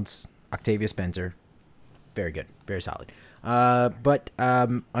 Ryan Reynolds, Octavia Spencer. Very good. Very solid. But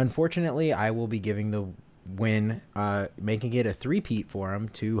unfortunately, I will be giving the win, making it a three-peat for him,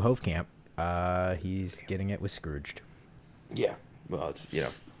 to Hoofkamp. He's getting it with Scrooged. Yeah. Well, it's,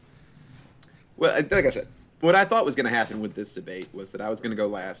 Well, like I said, what I thought was going to happen with this debate was that I was going to go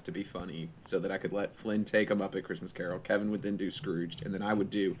last to be funny, so that I could let Flynn take him up at Christmas Carol. Kevin would then do Scrooged, and then I would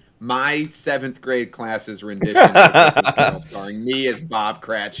do my 7th grade class's rendition of Christmas Carol, starring me as Bob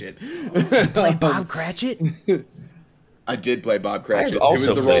Cratchit. Play Bob Cratchit? I did play Bob Cratchit. I've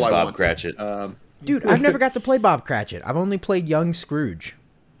also it was the played role I Bob wanted. Cratchit. Dude, I've never got to play Bob Cratchit. I've only played young Scrooge.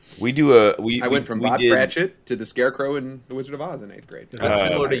 I went from Bob Cratchit to the Scarecrow in The Wizard of Oz in 8th grade. Is that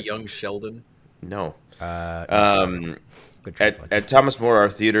similar to Young Sheldon? No. Good At Thomas More, our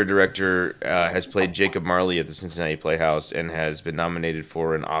theater director, has played Jacob Marley at the Cincinnati Playhouse and has been nominated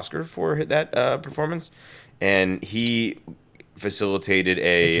for an Oscar for that performance. And he facilitated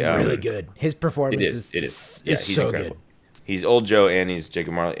It's really good. His performance is he's so incredible. good. He's old Joe and he's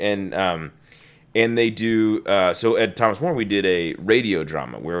Jacob Marley. And they do so at Thomas More we did a radio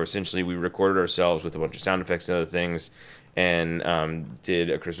drama where essentially we recorded ourselves with a bunch of sound effects and other things, and did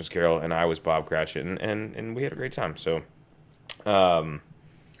A Christmas Carol, and I was Bob Cratchit, and we had a great time. So good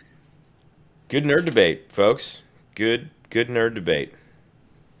nerd debate, folks. Good nerd debate.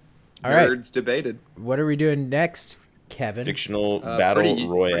 All right. Nerds debated. What are we doing next, Kevin? Fictional battle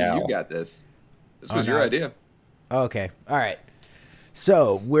royale. You got this. This was your idea. Okay. All right.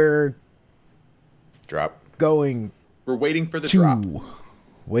 So we're going. We're waiting for the to drop.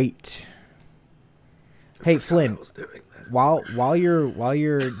 Wait. Hey Flynn, while you're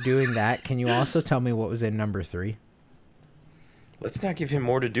doing that, can you also tell me what was in number 3? Let's not give him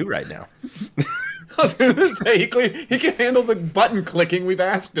more to do right now. I was going to say, he can handle the button clicking we've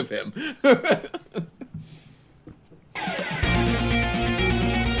asked of him.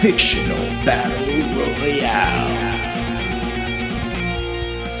 Fictional battle royale.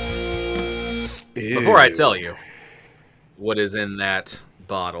 Before I tell you what is in that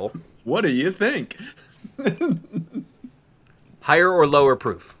bottle, What do you think? higher or lower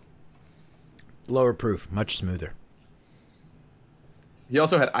proof? Lower proof, much smoother. He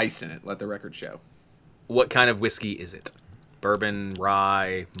also had ice in it, let the record show. What kind of whiskey is it? Bourbon,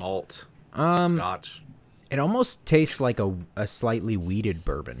 rye, malt, scotch? It almost tastes like a slightly weeded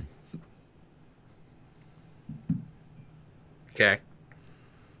bourbon. Okay.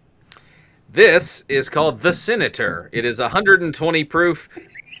 This is called the Senator. It is 120 proof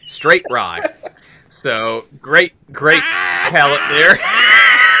straight rye. So great palate there.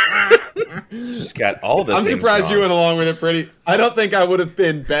 Just got all the. I'm things surprised wrong. you went along with it pretty. I don't think I would have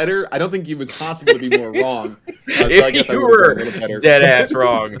been better. I don't think it was possible to be more wrong. So I guess I You would have were been a little better. dead ass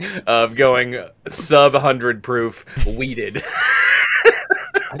wrong of going sub 100 proof weeded.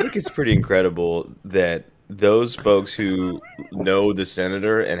 I think it's pretty incredible that those folks who know the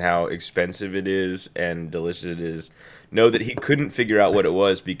Senator and how expensive it is and delicious it is know that he couldn't figure out what it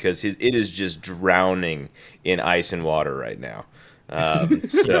was because it is just drowning in ice and water right now.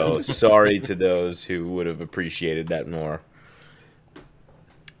 So sorry to those who would have appreciated that more.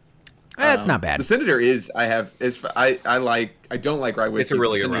 That's not bad. The Senator I don't like rye whiskey. It's a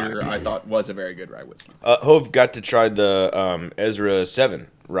really the good Senator, rye. I thought was a very good rye whiskey. Hove got to try the Ezra 7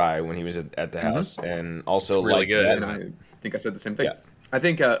 rye when he was at the house, and also It's really liked good. that. And I think I said the same thing. Yeah. I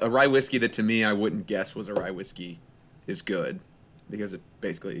think a rye whiskey that to me I wouldn't guess was a rye whiskey is good because it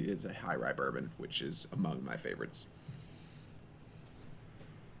basically is a high rye bourbon, which is among my favorites.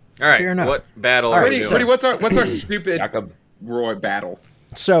 All right. Fair enough. What battle All are right, we Brady, doing? what's our stupid Jacob. Roy battle?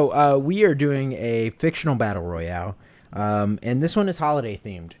 So we are doing a fictional battle royale, and this one is holiday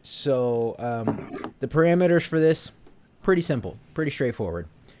themed. So the parameters for this, pretty simple, pretty straightforward.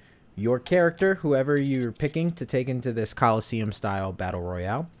 Your character, whoever you're picking to take into this Coliseum-style battle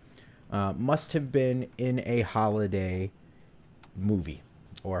royale, must have been in a holiday movie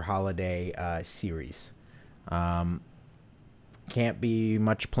or holiday series. Can't be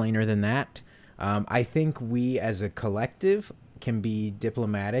much plainer than that. I think we as a collective can be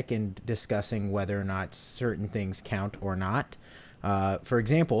diplomatic in discussing whether or not certain things count or not. For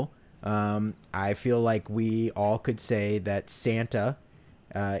example, I feel like we all could say that Santa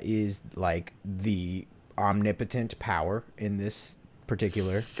is like the omnipotent power in this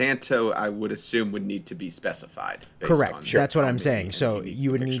particular. Santa, I would assume, would need to be specified. Based Correct. on That's what how I'm many saying. So unique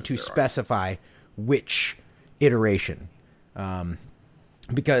you would need to depictions there are. specify which iteration.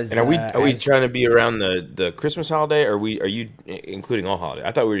 Because And are we as- trying to be around the Christmas holiday, or are you including all holiday?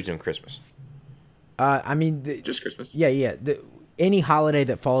 I thought we were just doing Christmas. I mean, Just Christmas. yeah. Any holiday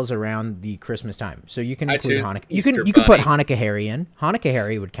that falls around the Christmas time. So you can I include too. Hanukkah. Easter You can put Bunny. Hanukkah Harry in. Hanukkah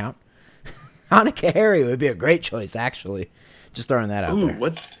Harry would count. Hanukkah Harry would be a great choice, actually. Just throwing that out Ooh, there.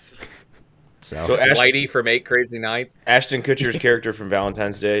 what's So Whitey from 8 Crazy Nights. Ashton Kutcher's character from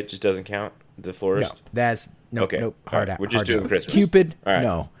Valentine's Day just doesn't count. The No, florist. that's nope. Okay. Nope. All Hard right. out. We're just hard doing out. Christmas. Cupid. All right.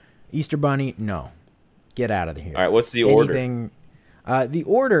 No. Easter Bunny. No. Get out of here. All right. What's the order? Anything. The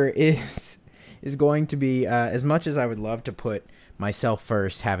order is going to be as much as I would love to put myself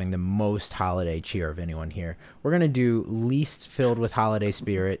first, having the most holiday cheer of anyone here. We're gonna do least filled with holiday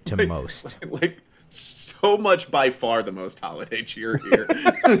spirit to most. like so much by far the most holiday cheer here.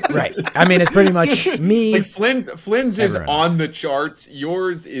 Right. I mean, it's pretty much me. Like Flynn's is Everyone on else. the charts.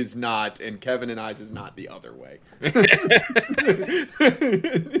 Yours is not, and Kevin and I's is not the other way.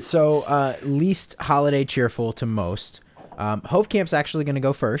 So least holiday cheerful to most. Hovecamp's actually going to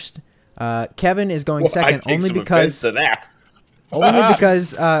go first. Kevin is going I second take only some offense because to that.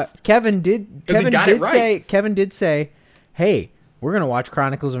 Kevin did 'Cause he got it Kevin did say, "Hey, we're going to watch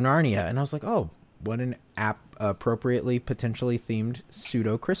Chronicles of Narnia," and I was like, "Oh, what an appropriately potentially themed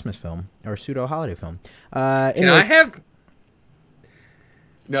pseudo Christmas film or pseudo holiday film." Can I Anyways, have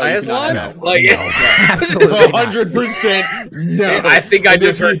No, you Aslan? cannot have Like, absolutely not. 100% no. I think I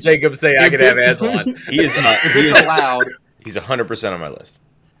just heard Jacob say I If could have it's- Aslan. He is. If it's allowed, He's 100% on my list.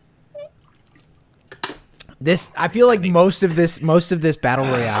 I feel like most of this battle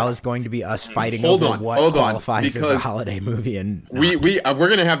royale is going to be us fighting Hold over on, what hold on, qualifies as a because holiday movie, and we're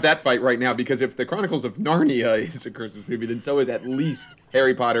gonna have that fight right now because if the Chronicles of Narnia is a Christmas movie, then so is at least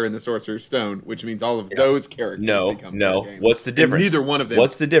Harry Potter and the Sorcerer's Stone, which means all of those characters. No, become no. fair game. What's the And difference? neither one of them.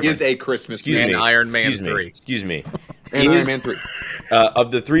 What's the difference? Is a Christmas Excuse movie. me. And Iron Man Excuse me. 3. Excuse me. And Iron Is, Man 3. Of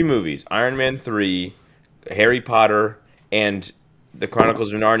the three movies, Iron Man 3, Harry Potter, and the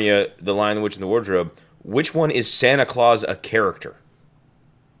Chronicles of Narnia, The Lion, the Witch, and the Wardrobe, which one is Santa Claus a character?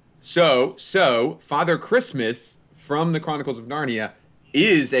 So Father Christmas from the Chronicles of Narnia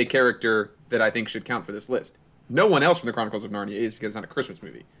is a character that I think should count for this list. No one else from the Chronicles of Narnia is because it's not a Christmas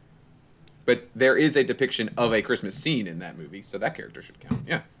movie. But there is a depiction of a Christmas scene in that movie, so that character should count.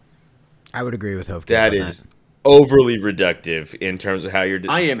 Yeah. I would agree with Hovekamp. That on is overly reductive in terms of how you're.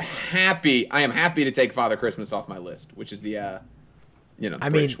 I am happy to take Father Christmas off my list, which is the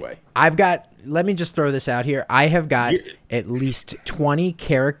British way. I've got. Let me just throw this out here. I have got at least 20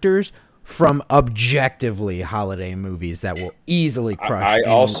 characters from objectively holiday movies that will easily crush. I any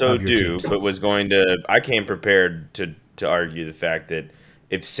also of your do, teams. but was going to. I came prepared to to argue the fact that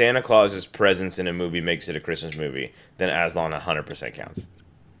if Santa Claus's presence in a movie makes it a Christmas movie, then Aslan 100% counts.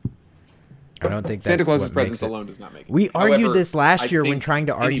 I don't think Santa that's Claus's what presence makes it. alone does not make it. We argued However, this last I year when think trying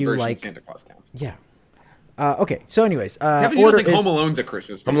to any argue version of like Santa Claus counts. yeah. Okay, so anyways, Kevin, you order don't think is Home Alone's a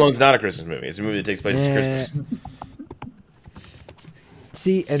Christmas Home movie? Alone's not a Christmas movie. It's a movie that takes place at Christmas.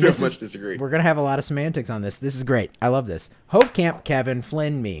 see, and So this much is, disagree. we're gonna have a lot of semantics on this. This is great. I love this. Hove Camp, Kevin,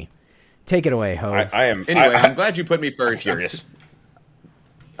 Flynn, me. Take it away, Hove. I am. Anyway, I, I'm glad you put me I'm first. curious.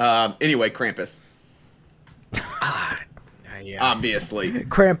 Anyway, Krampus. Yeah. Obviously.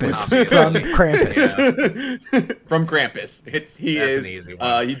 Krampus Obviously. from Krampus. From Krampus. He That's is an easy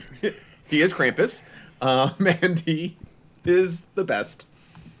one. he is Krampus. And he is the best.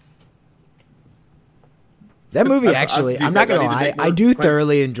 That movie, Do actually, you I'm not think gonna I need to lie, make more I do claim?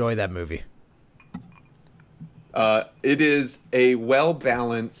 thoroughly enjoy that movie. It is a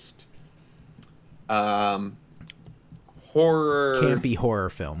well-balanced horror, Campy horror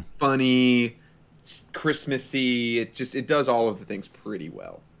film. funny, Christmassy. It does all of the things pretty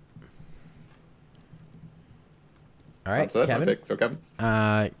well. All right, So that's Kevin. my pick. So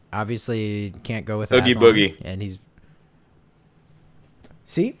Kevin. Obviously can't go with Oogie Aslan, Boogie. and he's.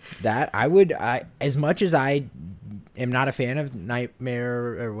 See that I would as much as I am not a fan of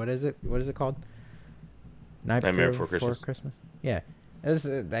Nightmare or what is it called? Nightmare Before Christmas. Yeah,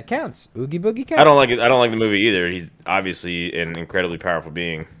 that counts. Oogie Boogie counts. I don't like it. I don't like the movie either. He's obviously an incredibly powerful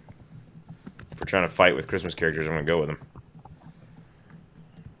being. If we're trying to fight with Christmas characters, I'm gonna go with him.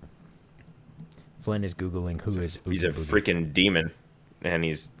 Flynn is googling who is Oogie He's a Boogie. freaking demon, and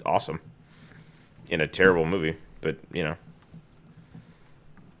he's awesome in a terrible movie. But you know,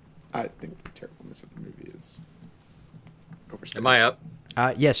 I think the terribleness of the movie is overstated. Am I up?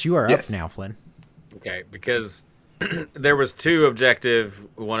 Yes, you are Yes. up now, Flynn. Okay, because there was two objective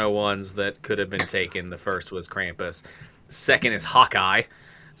 101s that could have been taken. The first was Krampus. The second is Hawkeye.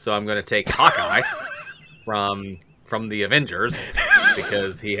 So I'm going to take Hawkeye from the Avengers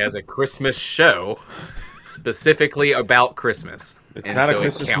because he has a Christmas show specifically about Christmas. It's not a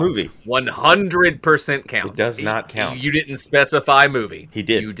Christmas movie. 100% counts. It does not count. You didn't specify movie. He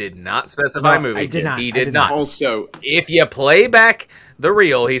did. You did not specify No, movie. I did not. He I did did not. not. Also, If you play back the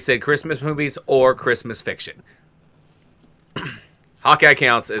reel, he said Christmas movies or Christmas fiction. Hawkeye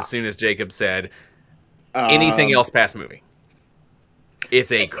counts as soon as Jacob said anything else past movie.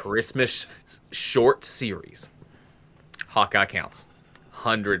 It's a Christmas short series. Hawkeye counts.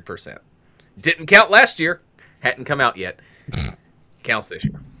 100%. Didn't count last year. Hadn't come out yet. Counts this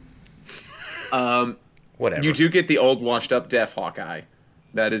year. whatever. you do get the old, washed-up, deaf Hawkeye.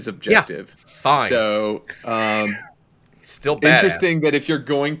 That is objective. fine. So, Still bad. interesting that if you're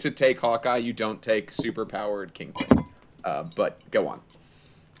going to take Hawkeye, you don't take superpowered Kingpin. But go on.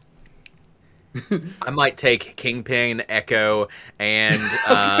 I might take Kingpin, Echo, and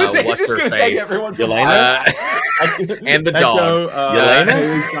He's what's just her gonna take face? everyone. Yelena? And the Echo, dog. Yelena?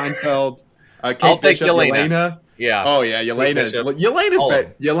 Haley Steinfeld. Kate I'll take Bishop, Yelena. Yeah. Oh yeah, Yelena. Bishop. Yelena's All of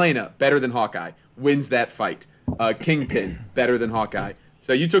them. Yelena better than Hawkeye. Wins that fight. Kingpin better than Hawkeye.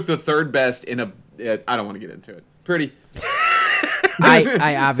 So you took the third best in a. I don't want to get into it. Pretty.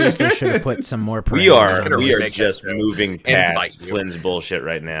 I obviously should have put some more. We parameters are on we this. are remake just that show moving and past fight you. Flynn's bullshit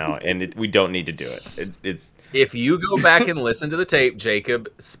right now, and we don't need to do it. It's If you go back and listen to the tape, Jacob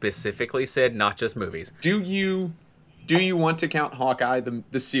specifically said not just movies. Do you want to count Hawkeye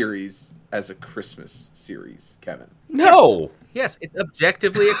the series as a Christmas series, Kevin? no. Yes, it's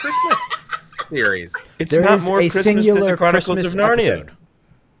objectively a Christmas series. It's There not is more a Christmas than singular the Chronicles Christmas of Narnia. episode.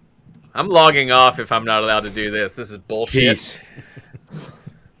 I'm logging off if I'm not allowed to do this. This is bullshit. Peace.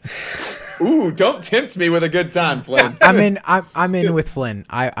 Ooh, don't tempt me with a good time, Flynn. I'm in with Flynn.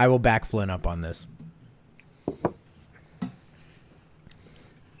 I will back Flynn up on this.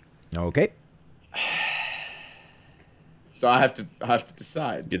 Okay. So I have to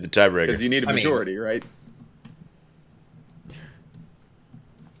decide You're the tiebreaker. because you need a I mean- majority, right?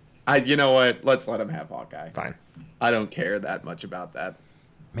 You know what? Let's let him have Hawkeye. Fine. I don't care that much about that.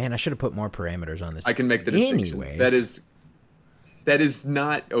 Man, I should have put more parameters on this. I can make the distinction. Anyways. That is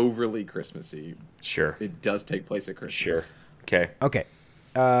not overly Christmassy. Sure. It does take place at Christmas. Sure. Okay. Okay.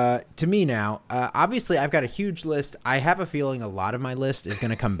 To me now, obviously I've got a huge list. I have a feeling a lot of my list is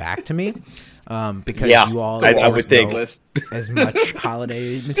going to come back to me because Yeah, you all I of would course, think. know List. as much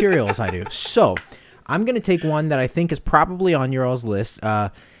holiday material as I do. So I'm going to take one that I think is probably on your all's list.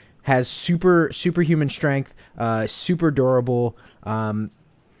 Has superhuman strength, super durable, and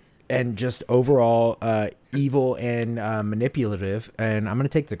just overall evil and manipulative. And I'm going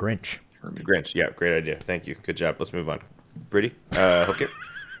to take the Grinch. The Grinch. Yeah, great idea. Thank you. Good job. Let's move on. Brittany, okay.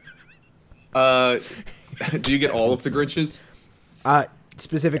 Do you get all of the Grinches?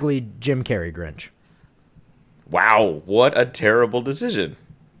 Specifically Jim Carrey Grinch. Wow, what a terrible decision.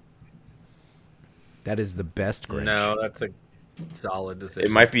 That is the best Grinch. No, that's a solid decision.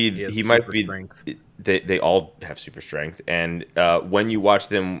 It might be he might super be strength. they all have super strength, and when you watch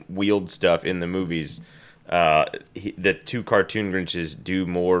them wield stuff in the movies, the two cartoon Grinches do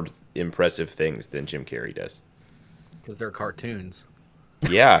more impressive things than Jim Carrey does. Because they're cartoons.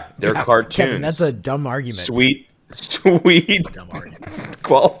 Yeah, they're cartoons. Kevin, that's a dumb argument. Sweet Dumb argument.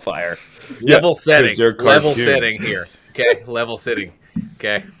 qualifier. Level 'cause setting. they're Level cartoons. setting here. Okay, level setting.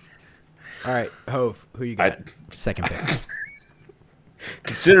 Okay. All right, Hove, who you got? Second pick.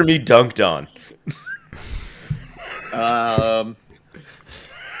 Consider me dunked on.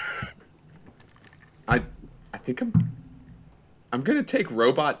 I think I'm gonna take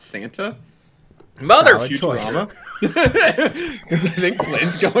Robot Santa. Mother Solid choice. Futurama. Because I think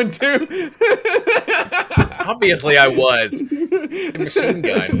Flynn's going to. Obviously, I was. Machine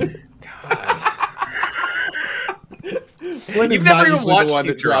gun. Flynn You've is never not even usually watched the one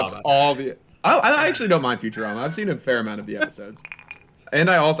that drops Futurama. all the. I actually don't mind Futurama. I've seen a fair amount of the episodes, and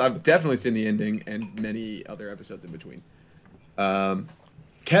I've definitely seen the ending and many other episodes in between.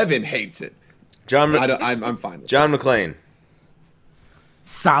 Kevin hates it. I'm fine with John McClane.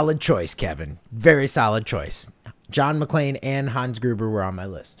 Solid choice, Kevin. Very solid choice. John McClane and Hans Gruber were on my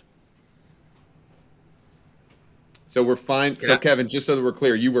list. So we're fine. So Kevin, just so that we're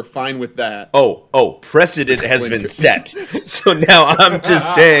clear, you were fine with that. Oh, precedent has been set. So now I'm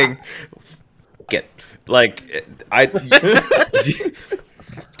just saying, f- it. Like,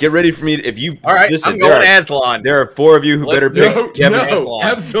 get ready for me. If you All right, listen, I'm going Aslan. There are four of you who better pick Kevin. No,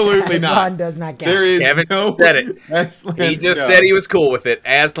 absolutely Aslan not. does not count. There is Kevin no said it. Aslan, He just no. said he was cool with it.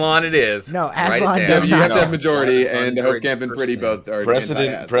 Aslan it is. No, Write it Aslan down. does Kevin, you not have to have count. majority, and Hope Camp and Pretty 100%. both are Precedent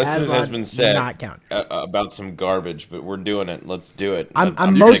anti-Aslan. has Aslan been does set not count. About some garbage, but we're doing it. Let's do it. I'm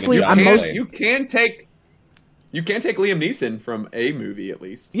taking mostly- John I'm McClane. most- You can take Liam Neeson from a movie at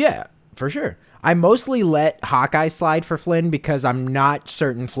least. Yeah, for sure. I mostly let Hawkeye slide for Flynn because I'm not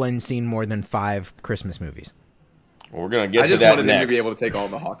certain Flynn's seen more than 5 Christmas movies. We're gonna get I to just that wanted next. him to be able to take all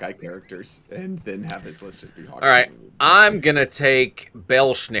the Hawkeye characters and then have his list just be Hawkeye. All right, I'm gonna take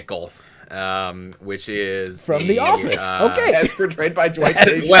Belschnickel, which is From The Office. Okay. As portrayed by Dwight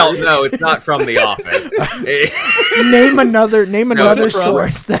Schrute. Well, no, it's not from The Office. Name another it's from-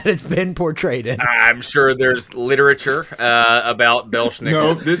 source that it's been portrayed in. I'm sure there's literature about Belschnickel.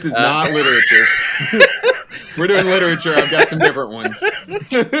 No, this is not literature. We're doing literature. I've got some different ones.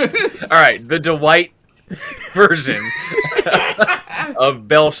 All right, the Dwight version of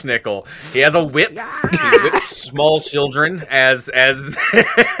Belschnickel. He has a whip. He whips small children as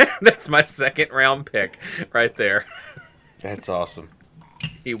that's my second round pick right there. That's awesome.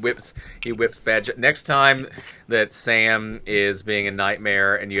 He whips bad. Next time that Sam is being a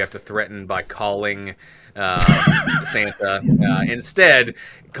nightmare and you have to threaten by calling Santa, instead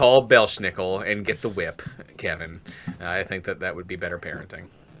call Belschnickel and get the whip, Kevin. I think that would be better parenting.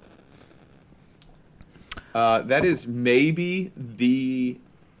 That is maybe the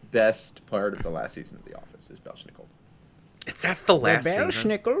best part of the last season of The Office is Belschnickel. That's the last season.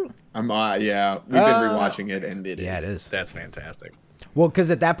 Belschnickel? Yeah, we've been rewatching it, and it is. Yeah, it is. That's fantastic. Well,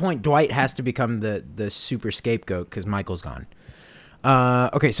 because at that point, Dwight has to become the super scapegoat because Michael's gone.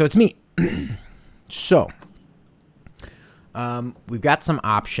 Okay, so it's me. So, we've got some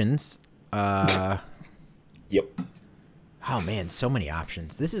options. Yep. Oh man, so many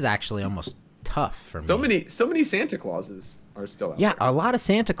options. This is actually almost tough for me. So many Santa Clauses are still out Yeah, there. a lot of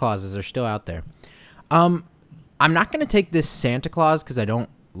Santa Clauses are still out there. I'm not going to take this Santa Claus because I don't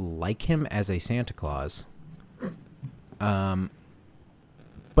like him as a Santa Claus.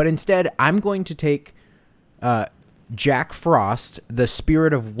 But instead, I'm going to take Jack Frost, the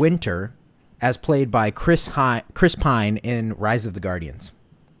Spirit of Winter, as played by Chris Pine in Rise of the Guardians.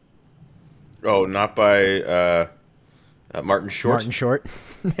 Oh, not by Martin Short. Martin Short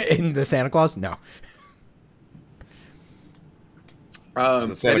in the Santa Claus? No. Santa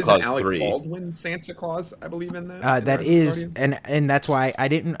That is Claus an Alec 3. Baldwin Santa Claus, I believe in that. in That Rise of the is, Guardians. and that's why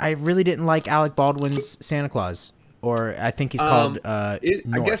I really didn't like Alec Baldwin's Santa Claus, or I think he's called I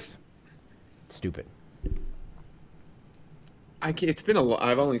North. guess Stupid. it's been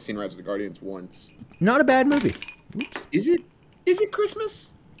I've only seen Rise of the Guardians once. Not a bad movie. Is it Christmas?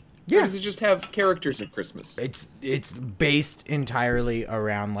 Or Yeah. does it just have characters of Christmas? It's based entirely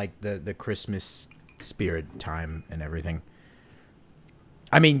around like the Christmas spirit time and everything.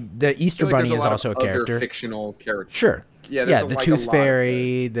 I mean, the Easter I feel like Bunny there's is lot also a of other character. fictional characters. Sure. Yeah, Yeah, there's the like Tooth a lot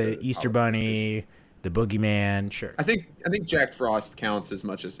Fairy, of the Easter Bunny, The Boogeyman, sure. I think Jack Frost counts as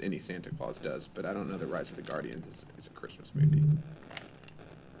much as any Santa Claus does, but I don't know that Rise of the Guardians is a Christmas movie.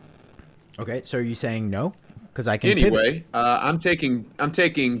 Okay, so are you saying no? Because I can Anyway, I'm taking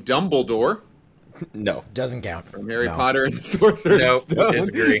Dumbledore No. Doesn't count. from Harry No. Potter and the Sorcerer's Nope, Stone.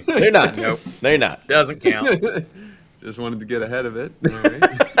 disagree. They're not. Nope. They're not. Doesn't count. Just wanted to get ahead of it. All right.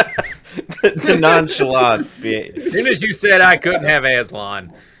 The nonchalant. As soon as you said I couldn't have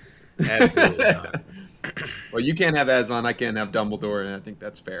Aslan, absolutely not. Well, you can't have Aslan, I can't have Dumbledore, and I think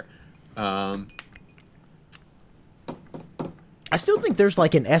that's fair. I still think there's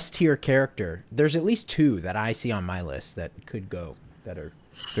like an S tier character. There's at least 2 that I see on my list that could go, that are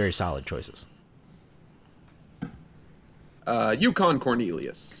very solid choices. Yukon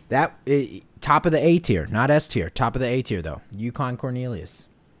Cornelius. Top of the A tier, not S tier. Top of the A tier though. Yukon Cornelius,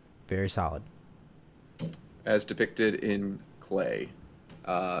 very solid. As depicted in clay.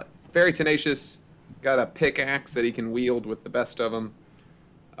 Very tenacious. Got a pickaxe that he can wield with the best of them.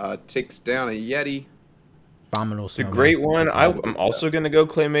 Takes down a Yeti. Abominable. It's a great one. I'm also going to go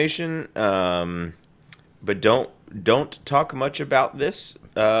claymation, but don't talk much about this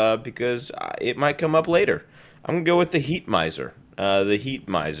because it might come up later. I'm going to go with the Heat Miser. The Heat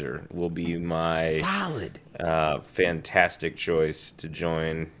Miser will be my solid, fantastic choice to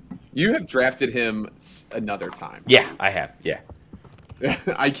join. You have drafted him another time. Yeah, I have. Yeah.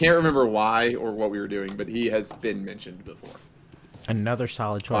 I can't remember why or what we were doing, but he has been mentioned before. Another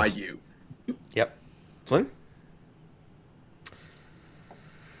solid choice. By you. Yep. Flynn?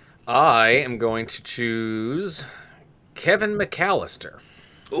 I am going to choose Kevin McAllister.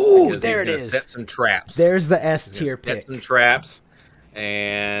 Ooh, Because there he's it gonna is. set some traps. There's the S He's gonna tier set pick. some traps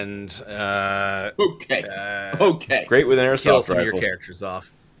and Okay. Great with an kill airsoft some of your rifle. characters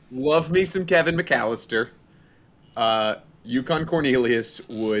off. Love me some Kevin McAllister. Yukon Cornelius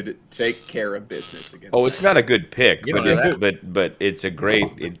would take care of business against Oh, it's that. not a good pick, You but don't know it's, but it's a great.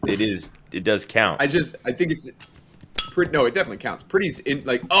 It does count. I think it's pretty. No, it definitely counts. Pretty's in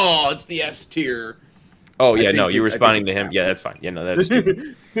like. Oh, it's the S tier. Oh yeah, think no, it- you're I think responding it's to him. fine. Yeah, that's fine. Yeah, no, that's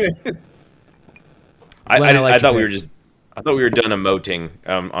stupid. Glenn, I like thought your we pick. were I thought we were done emoting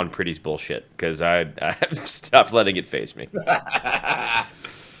on Pretty's bullshit because I stopped letting it phase me.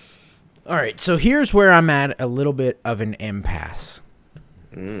 All right, so here's where I'm at a little bit of an impasse.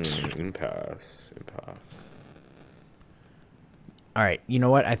 Impasse. All right, you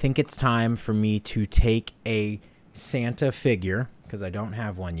know what? I think it's time for me to take a Santa figure because I don't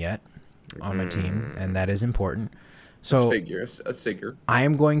have one yet on my team, and that is important. So A figure. I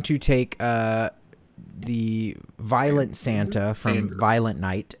am going to take the Violent Santa from Sandra. Violent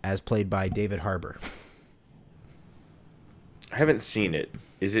Night, as played by David Harbour. I haven't seen it.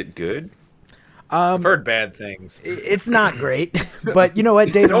 Is it good? I've heard bad things. It's not great, but you know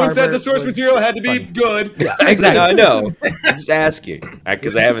what? David No one said Harbour the source was material had to be funny. good. Yeah, I exactly. know. I'm just asking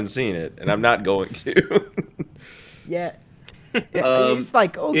because I haven't seen it, and I'm not going to. Yeah. It's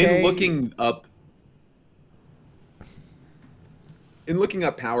like, okay. In looking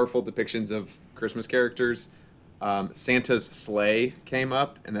up powerful depictions of Christmas characters, Santa's sleigh came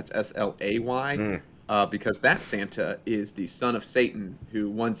up, and that's Slay, because that Santa is the son of Satan, who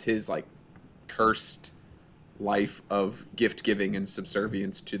once his like cursed life of gift giving and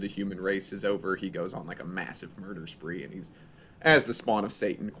subservience to the human race is over, he goes on like a massive murder spree, and he's, as the spawn of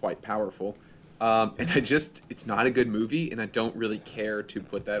Satan, quite powerful. And it's not a good movie, and I don't really care to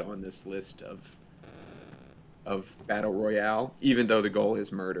put that on this list of Battle Royale, even though the goal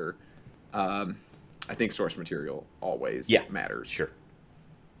is murder. I think source material always matters. Sure.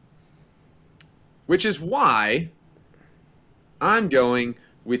 Which is why I'm going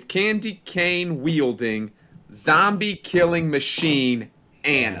with candy cane wielding, zombie killing machine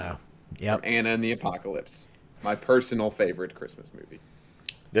Anna. Yep. From Anna and the Apocalypse. My personal favorite Christmas movie.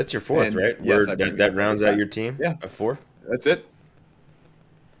 That's your fourth, And right? yes, Where I bring it that up rounds every out time. your team? Yeah. A 4? That's it.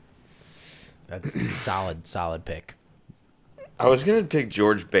 That's a solid pick. I was going to pick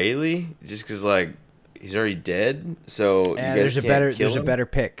George Bailey just because, like, he's already dead. So you guys There's a can't better kill there's a him. better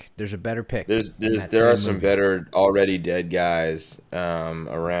pick. There's a better pick. in that There are same some movie. better already dead guys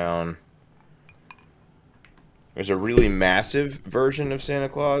around. There's a really massive version of Santa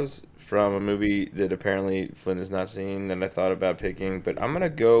Claus from a movie that apparently Flynn has not seen that I thought about picking, but I'm gonna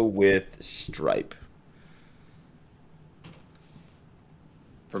go with Stripe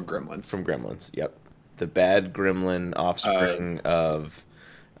From Gremlins. from Gremlins. Yep, the bad gremlin offspring of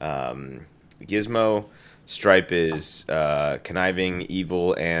Gizmo. Stripe is conniving,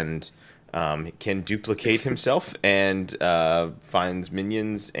 evil, and can duplicate himself and finds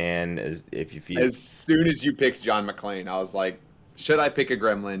minions. And if you feed As soon as you picked John McClane, I was like, should I pick a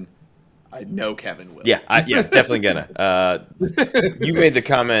gremlin? I know Kevin will. Yeah, definitely gonna. You made the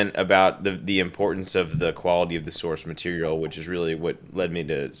comment about the importance of the quality of the source material, which is really what led me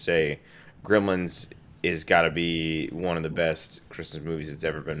to say Gremlins is got to be one of the best Christmas movies that's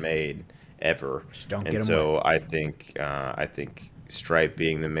ever been made, ever. Just don't and get 'em so wet. I think Stripe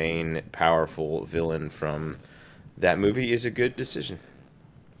being the main powerful villain from that movie is a good decision.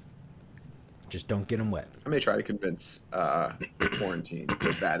 Just don't get them wet. I may try to convince Quarantine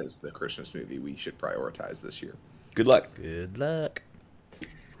that is the Christmas movie we should prioritize this year. Good luck. Good luck.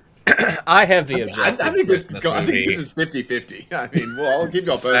 I have the objective. I think this is Christmas I think movie. this is 50-50. I mean, well, I'll keep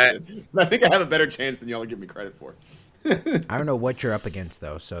y'all posted. But I think I have a better chance than y'all give me credit for. I don't know what you're up against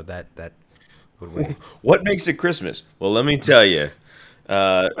though, so that would win. What makes it Christmas? Well, let me tell you.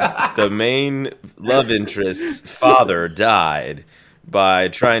 The main love interest's father died by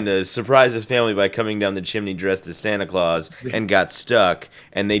trying to surprise his family by coming down the chimney dressed as Santa Claus and got stuck,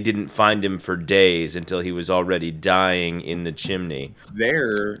 and they didn't find him for days until he was already dying in the chimney.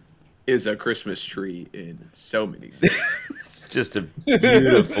 There is a Christmas tree in so many scenes. It's just a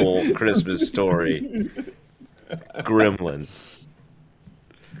beautiful Christmas story. Gremlins.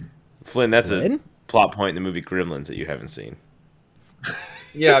 Flynn, that's Flynn? a plot point in the movie Gremlins that you haven't seen.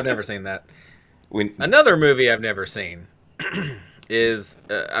 Yeah, I've never seen that. Another movie I've never seen is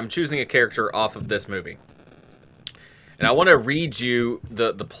I'm choosing a character off of this movie. And I want to read you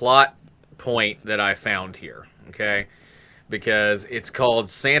the plot point that I found here, okay? Because it's called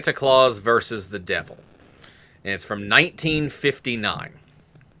Santa Claus versus the Devil. And it's from 1959.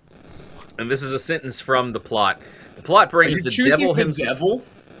 And this is a sentence from the plot. The plot brings the devil himself. Devil?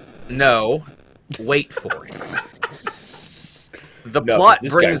 No, wait for it. The No, plot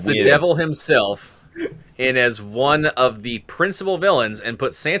this brings guy the wins. devil himself in as one of the principal villains and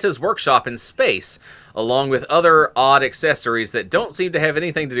puts Santa's workshop in space, along with other odd accessories that don't seem to have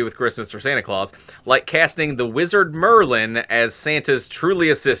anything to do with Christmas or Santa Claus, like casting the wizard Merlin as Santa's truly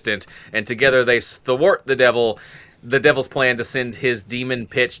assistant, and together they thwart the devil's plan to send his demon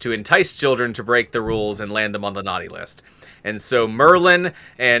pitch to entice children to break the rules and land them on the naughty list. And so Merlin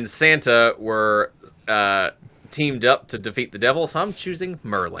and Santa were teamed up to defeat the devil, so I'm choosing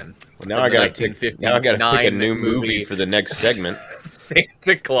Merlin. Well, now I got to pick a new movie movie for the next segment.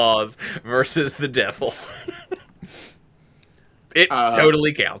 Santa Claus versus the devil. It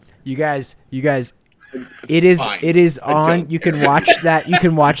totally counts. You guys, it is Fine. it is I on. don't You can watch that. You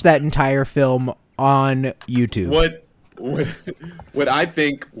can watch that entire film on YouTube. What I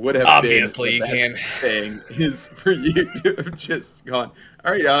think would have Obviously been the you best thing is for you to have just gone,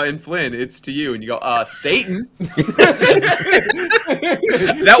 all right, and Flynn, it's to you, and you go, Satan.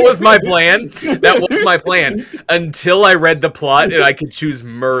 That was my plan. That was my plan until I read the plot and I could choose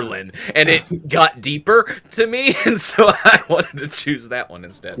Merlin, and it got deeper to me, and so I wanted to choose that one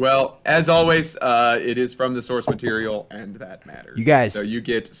instead. Well, as always, it is from the source material, and that matters. You guys- so you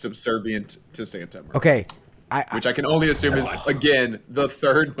get subservient to Santa. Merlin, Okay, which I can only assume is again the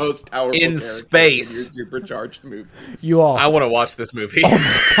third most powerful In character space. in your supercharged movie. you all. I want to watch this movie.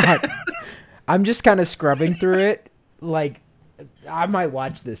 God. I'm just kind of scrubbing through it. Like, I might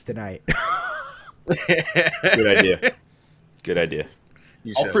watch this tonight. Good idea. Good idea.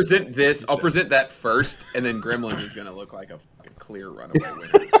 You I'll should. present this. I'll present that first, and then Gremlins is gonna look like a fucking clear runaway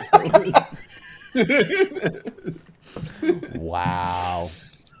winner. Wow.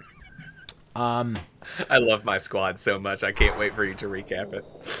 I love my squad so much. I can't wait for you to recap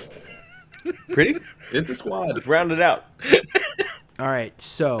it. Pretty? It's a squad. Round it out. All right,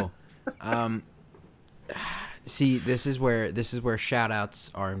 so, see, this is where shout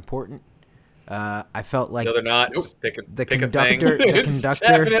outs are important. I felt like No, they're not. Just pick a the thing. conductor, the It's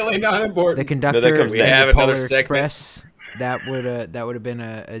conductor, definitely not important. the conductor, that comes in next. We have the another Polar segment. Express. That would have been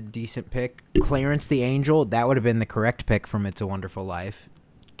a decent pick. Clarence the Angel. That would have been the correct pick from It's a Wonderful Life.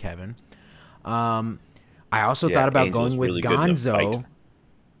 Kevin. I also thought about Angel's going with really good in a Gonzo. fight.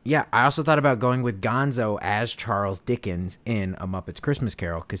 Yeah, I also thought about going with Gonzo as Charles Dickens in A Muppet's Christmas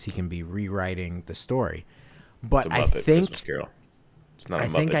Carol because he can be rewriting the story. But It's a I Muppet think Christmas Carol. It's not a I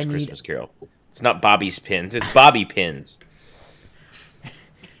think Muppet's I need- Christmas Carol. It's not Bobby's Pins. It's Bobby Pins.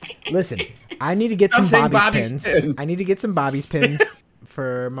 Listen, I need to get Stop some saying Bobby's Bobby's pins. pin. I need to get some Bobby's pins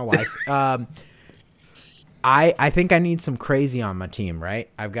for my wife. I think I need some crazy on my team, right?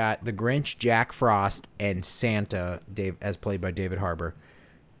 I've got the Grinch, Jack Frost, and Santa, as played by David Harbour,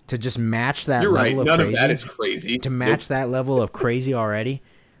 to just match that You're right. level None of of crazy. that is crazy. To match that level of crazy already,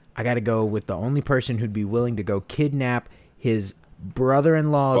 I got to go with the only person who'd be willing to go kidnap his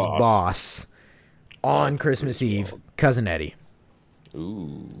brother-in-law's boss on Christmas Eve, Cousin Eddie.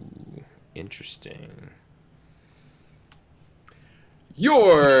 Ooh, interesting.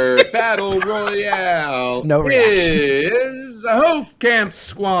 Your battle royale No reaction. is Hoof Camp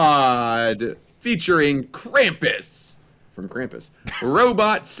Squad featuring Krampus from Krampus,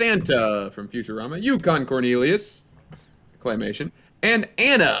 Robot Santa from Futurama, Yukon Cornelius, Claymation, and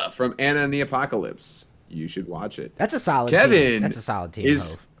Anna from Anna and the Apocalypse. You should watch it. That's a solid Kevin team. That's a solid team.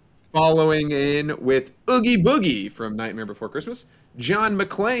 is Hove. following in with Oogie Boogie from Nightmare Before Christmas, John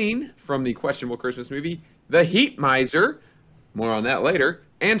McClane from the questionable Christmas movie, The Heat Miser, more on that later,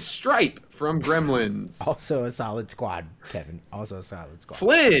 and Stripe from Gremlins. Also a solid squad, Kevin. Also a solid squad.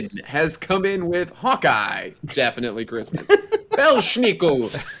 Flynn has come in with Hawkeye, definitely Christmas.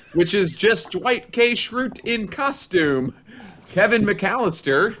 Belschnickel, which is just Dwight K. Schrute in costume. Kevin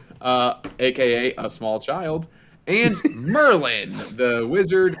McAllister, a.k.a. a small child, and Merlin, the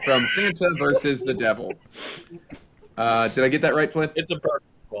wizard from Santa versus the Devil. Did I get that right, Flynn? It's a perfect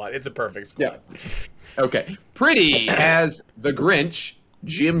squad. It's a perfect squad. Yeah. Okay. Pretty as the Grinch,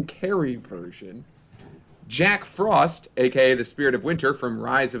 Jim Carrey version. Jack Frost, a.k.a. the Spirit of Winter from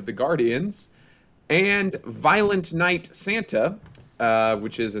Rise of the Guardians. And Violent Night Santa,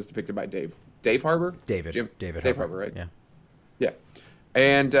 which is as depicted by Dave Harbor? David Dave Harbor, right? Yeah. Yeah.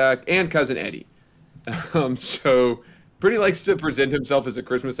 And Cousin Eddie. So Pretty likes to present himself as a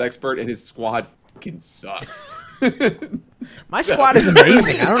Christmas expert, and his squad fucking sucks. My squad is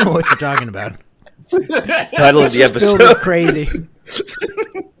amazing. I don't know what you're talking about. Title of the Filled with episode. crazy.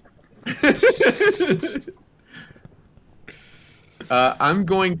 I'm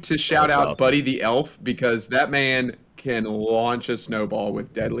going to shout That's out awesome. Buddy the Elf, because that man can launch a snowball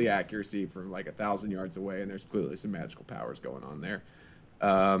with deadly accuracy from like 1,000 yards away, and there's clearly some magical powers going on there.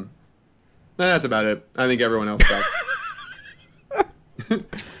 That's about it. I think everyone else sucks.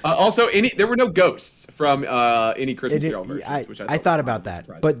 Also, there were no ghosts from any Christmas Carol versions, which I thought about that,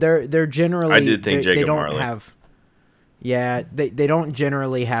 but they're generally. I did think they Jacob don't Marley. have. Yeah, they don't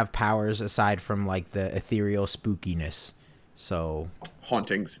generally have powers aside from like the ethereal spookiness. So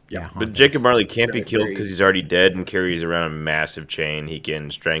hauntings. Yeah. But Jacob Marley can't be Very, killed very- because he's already dead and carries around a massive chain he can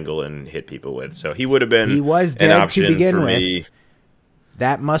strangle and hit people with. So he would have been. He was an dead to option begin for with. me.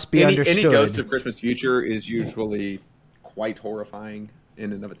 that must be understood. Any ghost of Christmas future is usually quite horrifying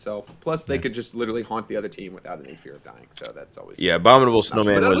in and of itself. Plus, they could just literally haunt the other team without any fear of dying. So that's always Yeah, Abominable sure,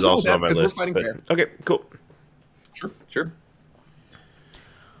 Snowman but that was was all also bad on my 'cause we're list. fighting but- fair. Okay, cool. Sure.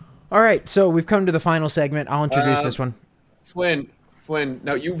 All right, so we've come to the final segment. I'll introduce this one. Flynn.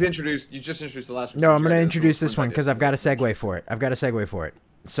 No, you just introduced the last one. No, I'm going to introduce this one because I've got a segue for it.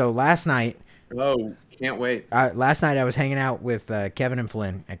 So last night Oh, can't wait. I was hanging out with Kevin and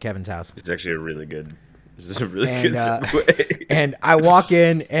Flynn at Kevin's house. It's actually a really good. This is a really And, good segue. And I walk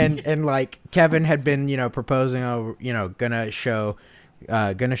in and like Kevin had been, proposing, gonna show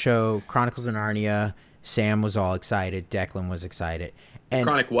Chronicles of Narnia. Sam was all excited. Declan was excited. And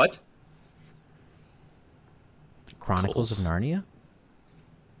Chronic what? Chronicles of Narnia?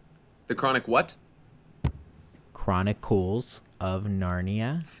 The Chronic what? Chronicles of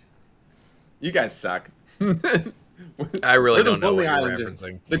Narnia? You guys suck. I really We're the don't know what Lonely you're Island.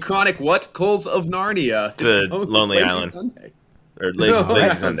 referencing. The Chronic what? Coals of Narnia. The It's Lonely Lazy Island. Sunday. Or Lazy, No, Lazy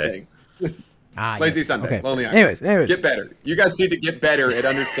that's Sunday. something. Ah, Lazy yes. Sunday. Okay. Lonely Island. Anyways. Get better. You guys need to get better at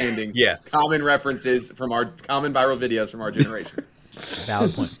understanding Yes. common references from our common viral videos from our generation.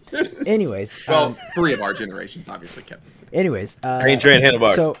 Valid point. Anyways. Well, 3 of our generations, obviously, Kevin. Green Train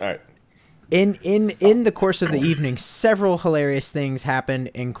Handlebars. So- All right. In the course of the evening, several hilarious things happened,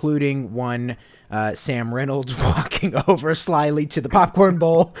 including one, Sam Reynolds walking over slyly to the popcorn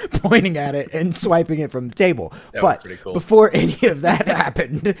bowl, pointing at it, and swiping it from the table. That was But pretty cool. before any of that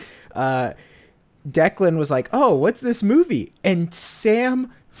happened, Declan was like, "Oh, what's this movie?" And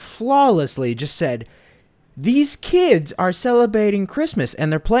Sam flawlessly just said, "These kids are celebrating Christmas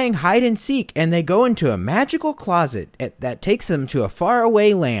and they're playing hide and seek, and they go into a magical closet that takes them to a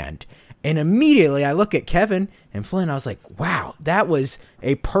faraway land." And immediately I look at Kevin and Flynn. I was like, wow, that was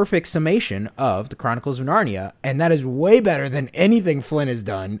a perfect summation of the Chronicles of Narnia. And that is way better than anything Flynn has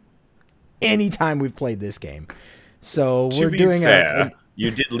done anytime we've played this game. So To we're be doing fair, you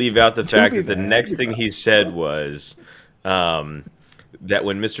did leave out the fact be that the fair, next thing he said was that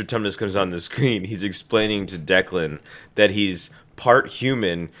when Mr. Tumnus comes on the screen, he's explaining to Declan that he's part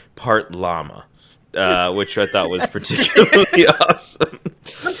human, part llama, which I thought was particularly awesome.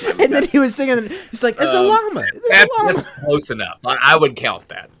 and then he was singing, he's like, it's a llama. It's a llama. That's close enough. I would count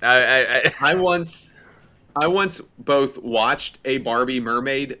that. I once both watched a Barbie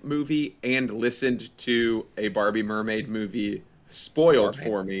mermaid movie and listened to a Barbie mermaid movie spoiled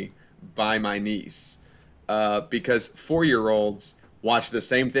for me by my niece, because 4-year-olds watch the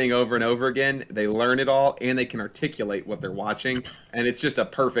same thing over and over again. They learn it all, and they can articulate what they're watching. And it's just a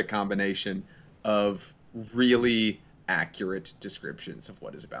perfect combination of really accurate descriptions of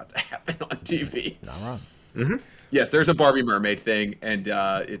what is about to happen on TV. Not wrong. Mm-hmm. Yes, there's a Barbie mermaid thing, and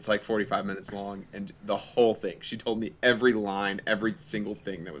it's like 45 minutes long, and the whole thing. She told me every line, every single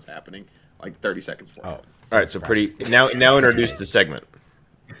thing that was happening, like 30 seconds before. All right, so now introduce the segment.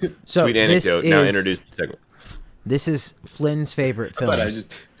 So Sweet anecdote. Now introduce the segment. This is Flynn's favorite film. But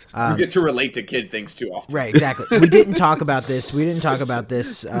you get to relate to kid things too often. Right, exactly. We didn't talk about this.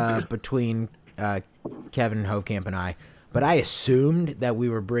 Between Kevin Hovkamp and I, but I assumed that we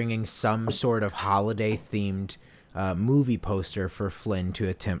were bringing some sort of holiday-themed movie poster for Flynn to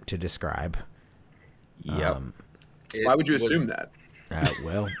attempt to describe. Yep. Why would you assume that?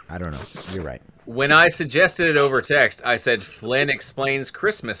 Well, I don't know. You're right. When I suggested it over text, I said Flynn explains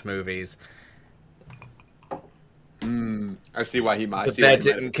Christmas movies. I see why he might. But that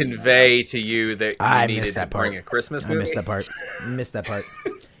didn't convey to you that you needed to bring a Christmas movie. I missed that part.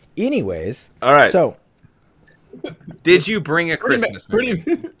 Anyways. All right. So. Did you bring a Christmas movie?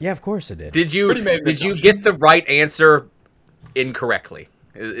 Yeah, of course I did. Did you get the right answer incorrectly?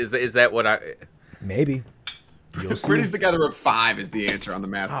 Is that what I... Maybe. You'll see. Pretty's the guy that wrote 5 is the answer on the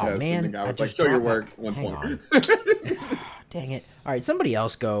math test. Man, and the guy was like, show your work. 1 Hang point. on. Dang it. All right, somebody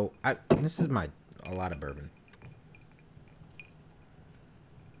else go. This is a lot of bourbon.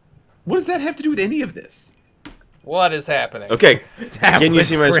 What does that have to do with any of this? What is happening? Okay. Can you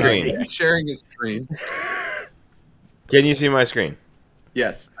see my crazy. screen? He's sharing his screen. Can you see my screen?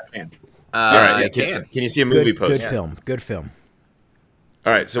 Yes, I can. All right. Yes, Can you see a movie poster? Good film.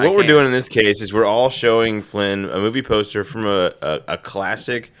 All right. So what we're doing in this case is we're all showing Flynn a movie poster from a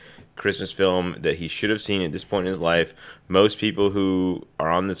classic Christmas film that he should have seen at this point in his life. Most people who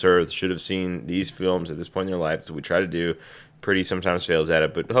are on this earth should have seen these films at this point in their life. So we try to do. Pretty sometimes fails at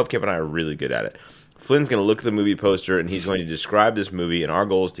it, but Hovkamp and I are really good at it. Flynn's going to look at the movie poster, and he's going to describe this movie, and our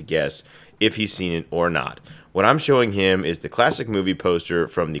goal is to guess if he's seen it or not. What I'm showing him is the classic movie poster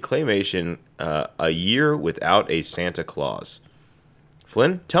from the claymation A Year Without a Santa Claus.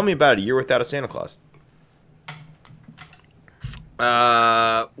 Flynn, tell me about A Year Without a Santa Claus.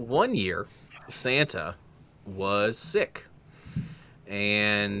 1 year, Santa was sick.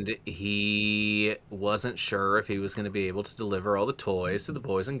 And he wasn't sure if he was going to be able to deliver all the toys to the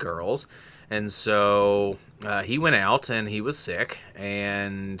boys and girls. And so he went out and he was sick.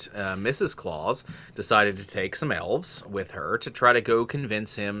 And Mrs. Claus decided to take some elves with her to try to go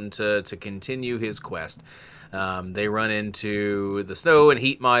convince him to continue his quest. They run into the snow and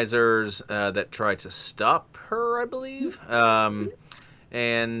heat misers that try to stop her, I believe.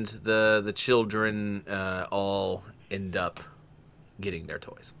 And the children all end up getting their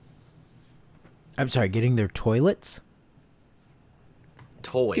toys. I'm sorry, getting their toilets?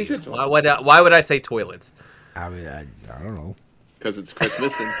 Toys. Why would I say toilets? I don't know. Because it's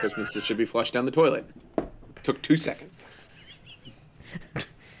Christmas, and Christmas should be flushed down the toilet. Took 2 seconds.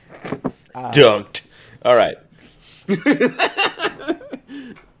 Dunked. All right.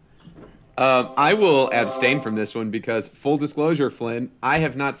 I will abstain from this one because, full disclosure, Flynn, I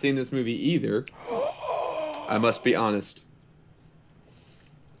have not seen this movie either. I must be honest.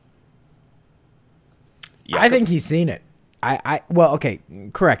 I think he's seen it. Well, okay,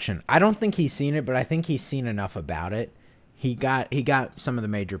 correction. I don't think he's seen it, but I think he's seen enough about it. He got some of the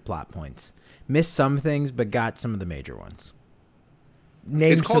major plot points. Missed some things, but got some of the major ones.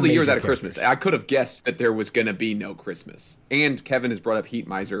 It's called A Year Without a Christmas. I could have guessed that there was going to be no Christmas. And Kevin has brought up Heat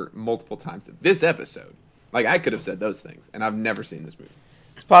Miser multiple times in this episode. Like, I could have said those things, and I've never seen this movie.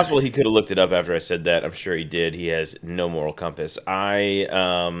 It's possible he could have looked it up after I said that. I'm sure he did. He has no moral compass.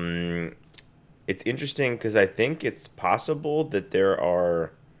 It's interesting because I think it's possible that there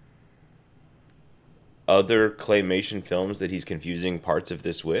are other claymation films that he's confusing parts of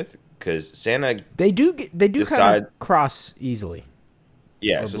this with. Because Santa, they do kind of cross easily.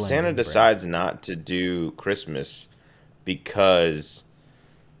 Yeah, so Santa decides not to do Christmas because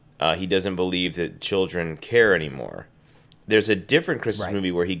he doesn't believe that children care anymore. There's a different Christmas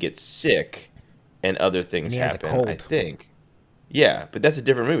movie where he gets sick and other things happen, I think. Yeah, but that's a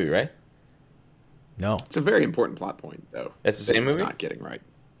different movie, right? No. It's a very important plot point, though. That's the same movie? It's not getting right.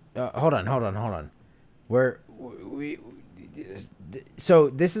 Hold on. So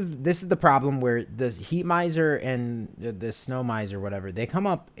this is the problem where the Heat Miser and the Snow Miser, whatever, they come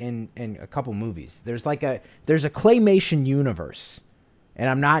up in a couple movies. There's a claymation universe. And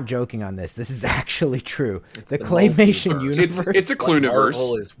I'm not joking on this. This is actually true. The claymation universe. It's a Cluniverse.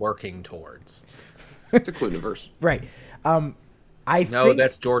 Marvel is working towards. It's a Cluniverse. Right.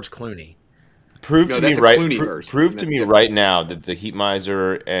 That's George Clooney. Prove No, to me that's a right. Clooney-verse, Prove and to that's me different. right now that the Heat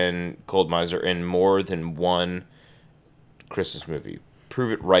Miser and Cold Miser are in more than one Christmas movie.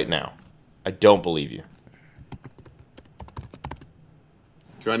 Prove it right now. I don't believe you.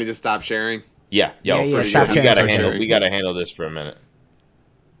 Do I need to stop sharing? Yeah. Yeah, For stop sure. sharing. We gotta handle this for a minute.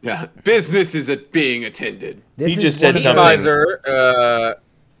 Yeah, business is being attended. This He is just said one of Heat something. Miser.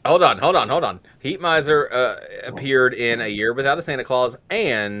 Hold on. Heat Miser appeared in A Year Without a Santa Claus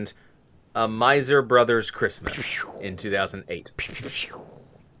and A Miser Brothers Christmas in 2008.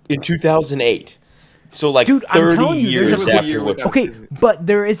 In 2008. So like Dude, I'm 30 telling you, there's years a- after what. Okay, but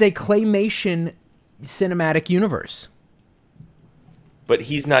there is a claymation cinematic universe. But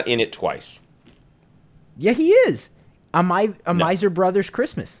he's not in it twice. Yeah, he is. A Miser Brothers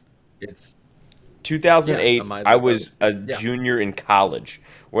Christmas. It's 2008, Yeah, a Miser I was Brothers. a junior in college.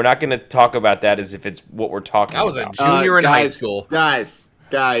 We're not going to talk about that as if it's what we're talking I was a about. junior in high school. Guys,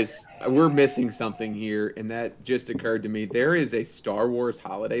 we're missing something here, and that just occurred to me. There is a Star Wars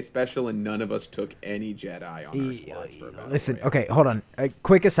holiday special, and none of us took any Jedi on our squads for about. Listen, okay, hold on.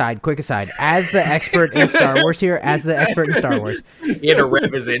 Quick aside. As the expert in Star Wars here, He had to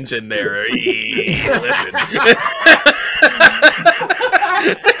rev his engine there. Listen.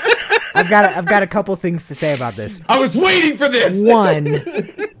 I've got a couple things to say about this. I was waiting for this.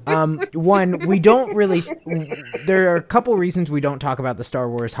 One, we don't really. There are a couple reasons we don't talk about the Star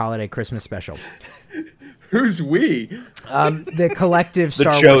Wars Holiday Christmas Special. Who's we? The collective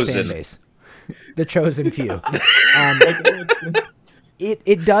The Star Wars chosen. fan base, the chosen few.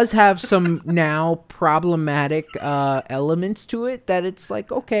 It does have some now problematic elements to it that it's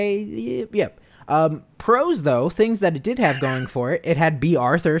like, okay, yep. Pros, though, things that it did have going for it. It had B.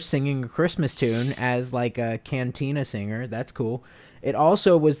 Arthur singing a Christmas tune as like a cantina singer. That's cool. It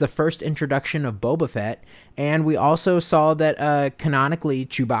also was the first introduction of Boba Fett, and we also saw that canonically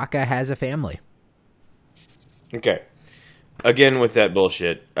Chewbacca has a family. Okay. Again, with that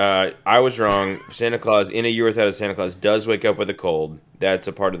bullshit, I was wrong. Santa Claus, in A Year Without a Santa Claus, does wake up with a cold. That's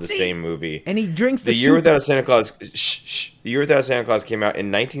a part of the same movie. And he drinks the The Year soup. Without a Santa Claus. The Year Without a Santa Claus came out in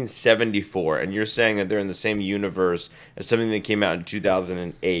 1974, and you're saying that they're in the same universe as something that came out in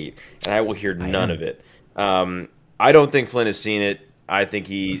 2008, and I will hear none of it. I don't think Flynn has seen it. I think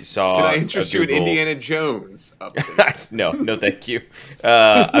he saw. Can I interest you in Google- Indiana Jones? Update? No, thank you.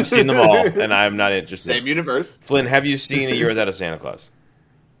 I've seen them all, and I'm not interested. Same universe. Flynn, have you seen A Year Without a Santa Claus?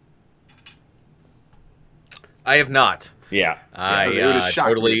 I have not. Yeah. I it would've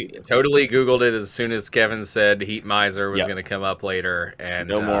shocked me. totally Googled it as soon as Kevin said Heat Miser was Yep. going to come up later, and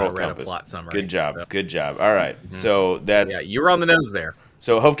No moral read compass. a plot summary. Good job. So, Good job. All right. So that's yeah, you were on the nose there.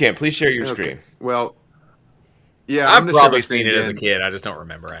 so. Hopecamp, please share your Okay. screen. Well, yeah, I've I'm gonna share probably my screen seen it as a again. kid. I just don't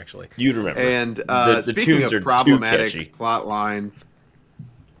remember actually. You'd remember. And The speaking tunes are of too catchy. problematic plot lines,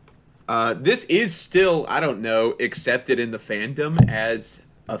 this is still, I don't know, accepted in the fandom as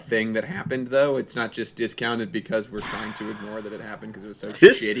a thing that happened, though. It's not just discounted because we're trying to ignore that it happened because it was so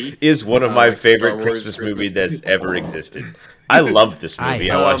This shitty. is one of my like the Star favorite Wars Christmas Christmas movies movie. that's ever existed. I love this movie.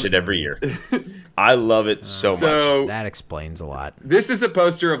 I watch it every year. I love it so much. So That explains a lot. this is a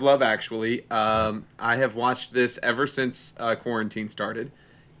poster of Love Actually. I have watched this ever since quarantine started,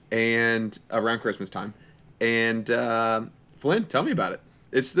 and around Christmas time. And Flynn, tell me about it.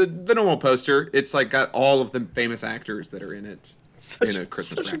 It's the normal poster. It's like got all of the famous actors that are in it in a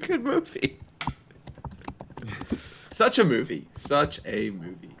Christmas Such a wrapper. good movie. Such a movie. Such a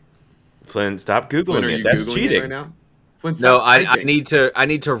movie. Flynn, stop Flynn, googling are it. you That's Googling cheating. it right now? Flynn, No, stop I typing. need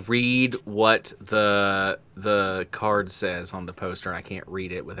to read what the card says on the poster, and I can't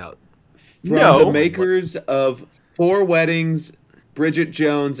read it without. From No. the makers of Four Weddings, Bridget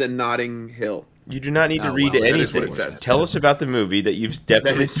Jones, and Notting Hill. You do not need to Oh, read well, that is what anything. it says. Tell us about the movie that you've That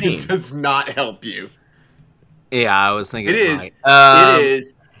definitely is, seen. does not help you. Yeah, I was thinking It is. might. It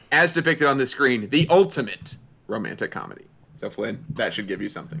is, as depicted on the screen, the ultimate romantic comedy. So, Flynn, that should give you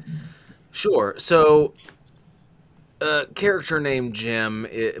something. Sure. So, a character named Jim,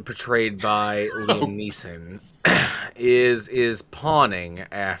 portrayed by Liam Neeson, is pawning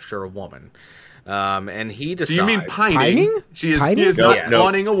after a woman, and he Do decides. you mean pining? Pining? He Pining? is No, not no.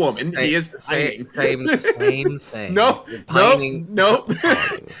 pawning a woman. He is pining. Same thing. No, You're no, pining. no.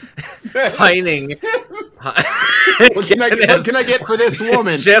 Pining. What can I get for this woman? I'll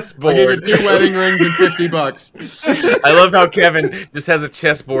give you Chessboard. 2 wedding rings and $50. I love how Kevin just has a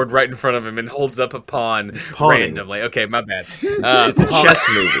chessboard right in front of him and holds up a pawn Pawning. randomly. Okay, my bad. It's a chess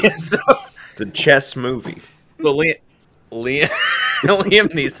movie. So, It's a chess movie. Liam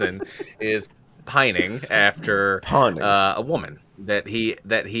Neeson is pining after Pawning. a woman. that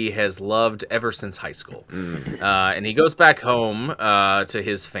he has loved ever since high school. And he goes back home to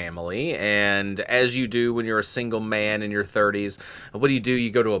his family, and as you do when you're a single man in your 30s, what do?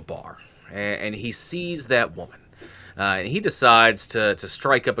 You go to a bar, and he sees that woman. And he decides to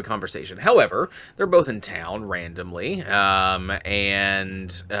strike up a conversation. However, they're both in town randomly,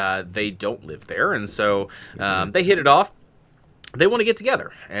 and they don't live there, and so they hit it off. They want to get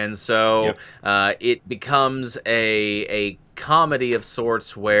together, and so it becomes a comedy of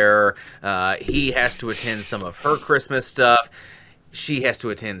sorts where he has to attend some of her Christmas stuff. She has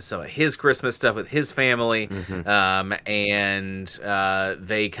to attend some of his Christmas stuff with his family, and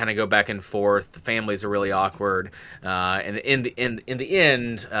they kind of go back and forth. The families are really awkward, and in the end,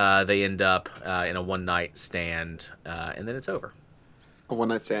 they end up in a one-night stand, and then it's over. A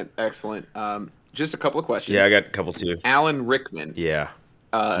one-night stand, excellent. Just a couple of questions. Yeah, I got a couple too. Alan Rickman, Yeah.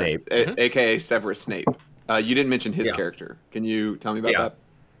 Snape. aka Severus Snape. You didn't mention his character. Can you tell me about that?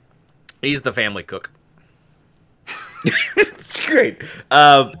 He's the family cook. It's great.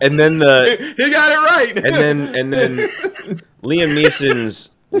 And then He got it right. and then Liam Neeson's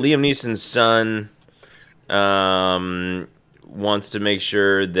son wants to make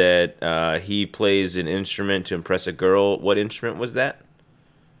sure that he plays an instrument to impress a girl. What instrument was that?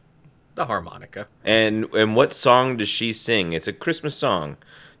 The harmonica. And what song does she sing? It's a Christmas song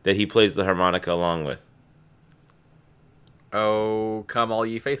that he plays the harmonica along with. Oh, come all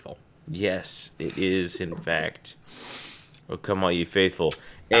ye faithful. Yes, it is in fact. Oh, come all ye faithful.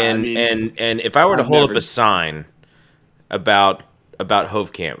 And I mean, and if I were to I've hold up never a sign about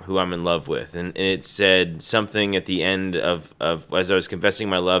Hovkamp, who I'm in love with, and it said something at the end of as I was confessing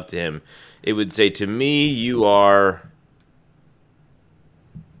my love to him, it would say, "To me, you are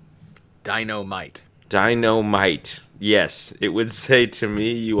Dynamite. dynamite." Yes, it would say, "To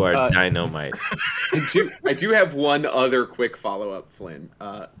me, you are dynamite." I do have one other quick follow-up, Flynn.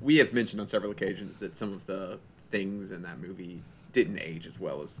 We have mentioned on several occasions that some of the things in that movie didn't age as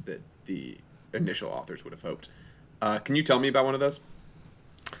well as the initial authors would have hoped. Can you tell me about one of those?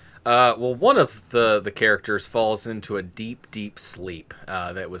 Well, one of the characters falls into a deep, deep sleep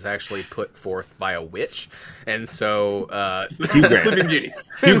that was actually put forth by a witch, and so Hugh Grant. Sleeping Beauty.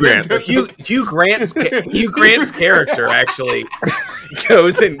 Hugh Grant. Hugh Grant's character actually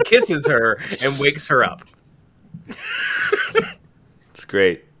goes and kisses her and wakes her up. It's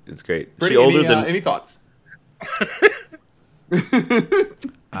great. It's great. Brittany, She older than any thoughts?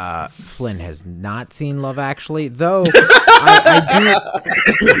 Flynn has not seen Love Actually, though I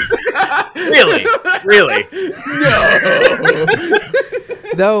Really? do.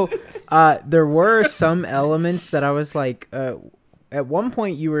 Though there were some elements that I was like, at one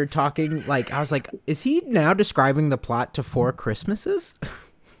point you were talking, like, I was like, is he now describing the plot to Four Christmases?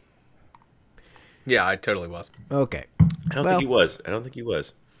 Yeah, I totally was. Okay. I don't think he was. I don't think he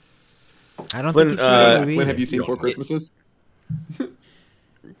was. I don't Flynn, think he's seen the movie Flynn, either. have you seen Four Christmases?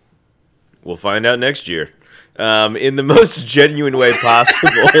 We'll find out next year. In the most genuine way possible,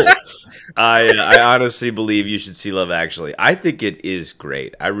 I honestly believe you should see Love Actually. I think it is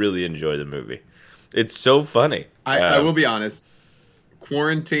great. I really enjoy the movie. It's so funny. I will be honest.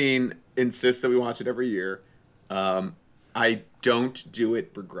 Quarantine insists that we watch it every year. I don't do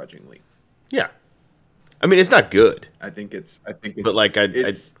it begrudgingly. Yeah. I mean, it's not good. I think it's But, like,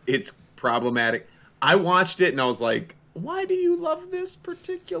 it's problematic. I watched it and I was like, why do you love this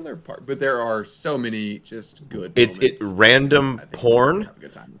particular part? But there are so many just good moments. It's random I think we'll porn. have a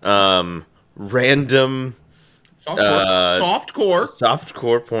good time. Random softcore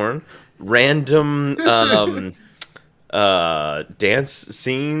porn. Random dance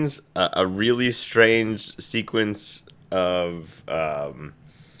scenes. A really strange sequence of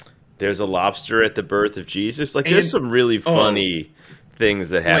there's a lobster at the birth of Jesus. Like, there's some really funny things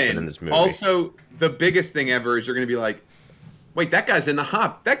that happen in this movie. Also, the biggest thing ever is you're going to be like, wait, that guy's in The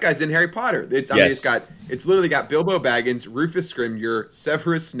Hobbit. That guy's in Harry Potter. It's literally got Bilbo Baggins, Rufus Scrimgeour,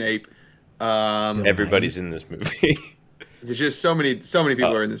 Severus Snape. Everybody's in this movie. There's just so many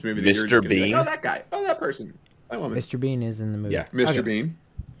people are in this movie. That you're Mr. just gonna be Bean. like, oh, that guy. Oh, that person. That woman. Mr. Bean is in the movie. Yeah. Mr. Okay. Bean.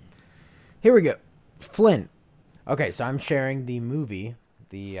 Here we go. Flynn. Okay, so I'm sharing the movie,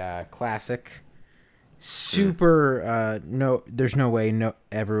 the classic, super, there's no way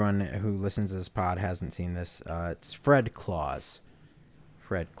everyone who listens to this pod hasn't seen this. It's Fred Claus.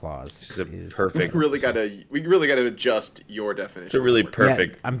 Fred Claus is perfect. We really gotta adjust your definition. It's a really for it.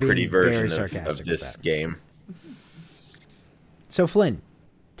 perfect, I'm being pretty very version sarcastic of with this that. game. So Flynn,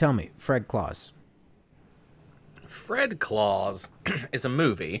 tell me, Fred Claus. Fred Claus is a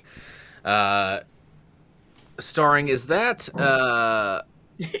movie starring, is that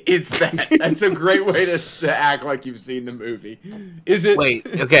is that. That's a great way to act like you've seen the movie. Is it? Wait,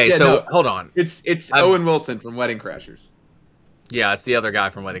 okay, hold on. It's Owen Wilson from Wedding Crashers. Yeah, it's the other guy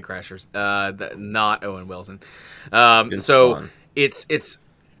from Wedding Crashers. Not Owen Wilson. Vince So Vaughn. it's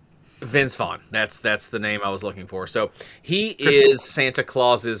Vince Vaughn. That's the name I was looking for. So he is Santa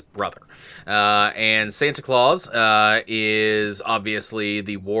Claus's brother, and Santa Claus is obviously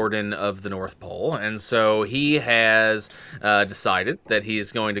the warden of the North Pole, and so he has decided that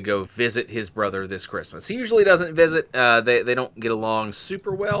he's going to go visit his brother this Christmas. He usually doesn't visit. They don't get along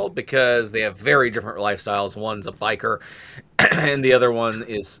super well because they have very different lifestyles. One's a biker, and the other one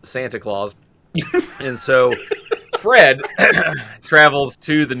is Santa Claus, and so Fred travels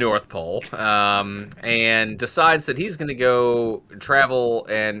to the North Pole and decides that he's going to go travel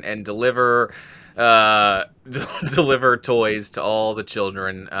and deliver deliver toys to all the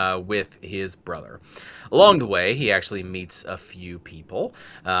children with his brother. Along the way, he actually meets a few people.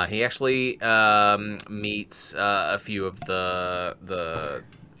 He actually meets a few of the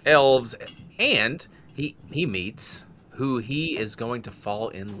elves, and he meets who he is going to fall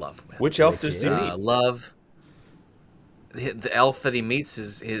in love with. Which elf does he meet? Love. The elf that he meets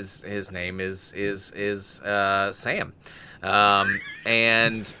his name is Sam,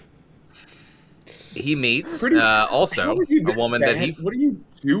 and he meets also a woman that he. What are you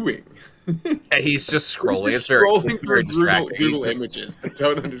doing? He's just scrolling. He's It's just scrolling very through distracting. Google Images. I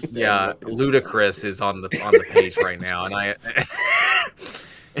don't understand. Yeah, Ludacris is on the page right now, and I.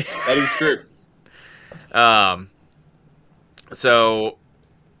 That is true. So.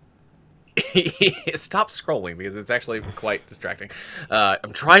 Stop scrolling because it's actually quite distracting.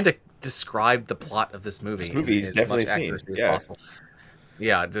 I'm trying to describe the plot of this movie. This movie is as definitely much seen. accuracy as Yeah. possible.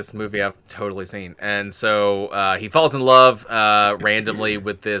 Yeah, this movie I've totally seen. And so he falls in love randomly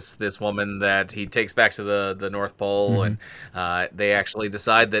with this woman that he takes back to the North Pole, and they actually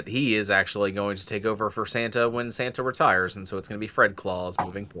decide that he is actually going to take over for Santa when Santa retires, and so it's going to be Fred Claus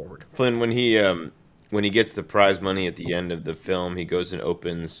moving forward. Flynn, when he gets the prize money at the end of the film, he goes and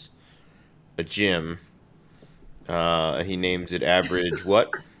opens a gym. He names it Average what?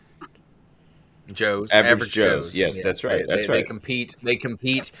 Joe's. Average Joe's. Yes, that's right. That's right. They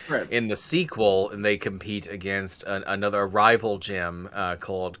compete in the sequel, and they compete against another rival gym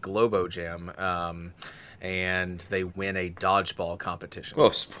called Globo Gym, and they win a dodgeball competition.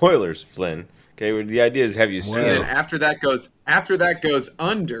 Well, spoilers, Flynn. Okay, well, the idea is have you seen And then it? after that goes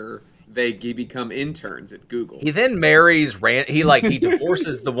under, they become interns at Google. He then marries he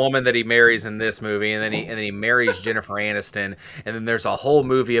divorces the woman that he marries in this movie, and then he marries Jennifer Aniston, and then there's a whole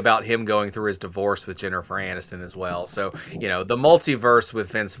movie about him going through his divorce with Jennifer Aniston as well. So the multiverse with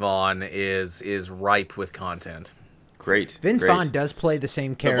Vince Vaughn is ripe with content. Great. Vince great. Vaughn does play the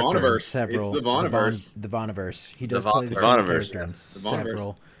same character in Vaughniverse. several. It's the Vaughniverse. The Vaughniverse. He does The play the same Vaughniverse, character in yes. The Vaughniverse.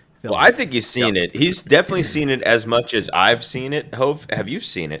 several films. Well, I think he's seen it. He's definitely seen it as much as I've seen it. Hove, have you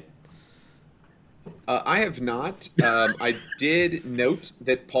seen it? I have not. I did note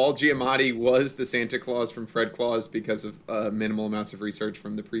that Paul Giamatti was the Santa Claus from Fred Claus because of minimal amounts of research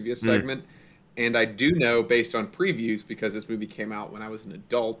from the previous segment. And I do know, based on previews, because this movie came out when I was an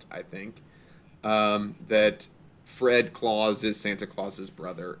adult, I think, that Fred Claus is Santa Claus's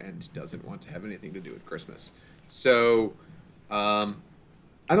brother and doesn't want to have anything to do with Christmas. So, I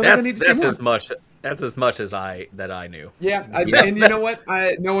don't think I need to say more. That's as much as I knew. Yeah, and you know what?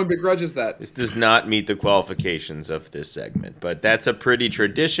 No one begrudges that. This does not meet the qualifications of this segment, but that's a pretty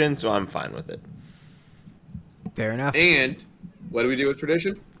tradition, so I'm fine with it. Fair enough. And what do we do with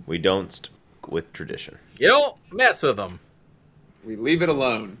tradition? We don't stick with tradition. You don't mess with them. We leave it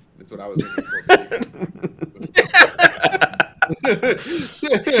alone. That's what I was looking for.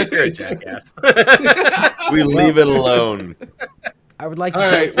 You're a jackass. We leave it alone. I would like to All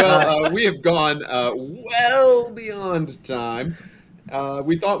say, right. Well, we have gone well beyond time.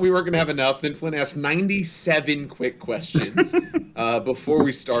 We thought we weren't going to have enough. Then Flynn asked 97 quick questions before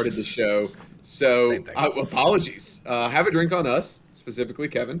we started the show. So apologies. Have a drink on us, specifically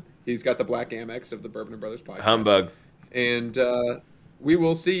Kevin. He's got the Black Amex of the Bourbon and Brothers podcast. Humbug. And we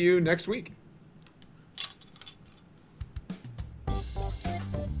will see you next week.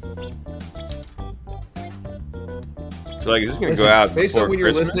 So, like, is this going to go out Based before on when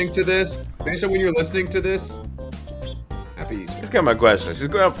you're Christmas? listening to this, happy Easter. Here's kind of my question. Is this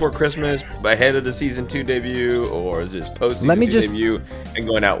going out before Christmas, ahead of the season 2 debut, or is this post season 2 debut and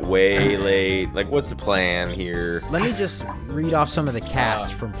going out way late? Like, what's the plan here? let me just read off some of the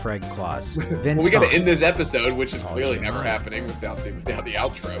cast from Fred Claus. Vince Well, we got to Vaughn, end this episode, which is clearly Giamatti. never happening without the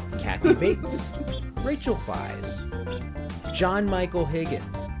outro. Kathy Bates, Rachel Weisz, John Michael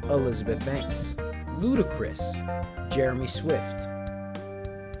Higgins, Elizabeth Banks, Ludacris, Jeremy Swift,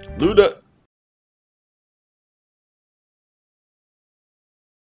 Luda.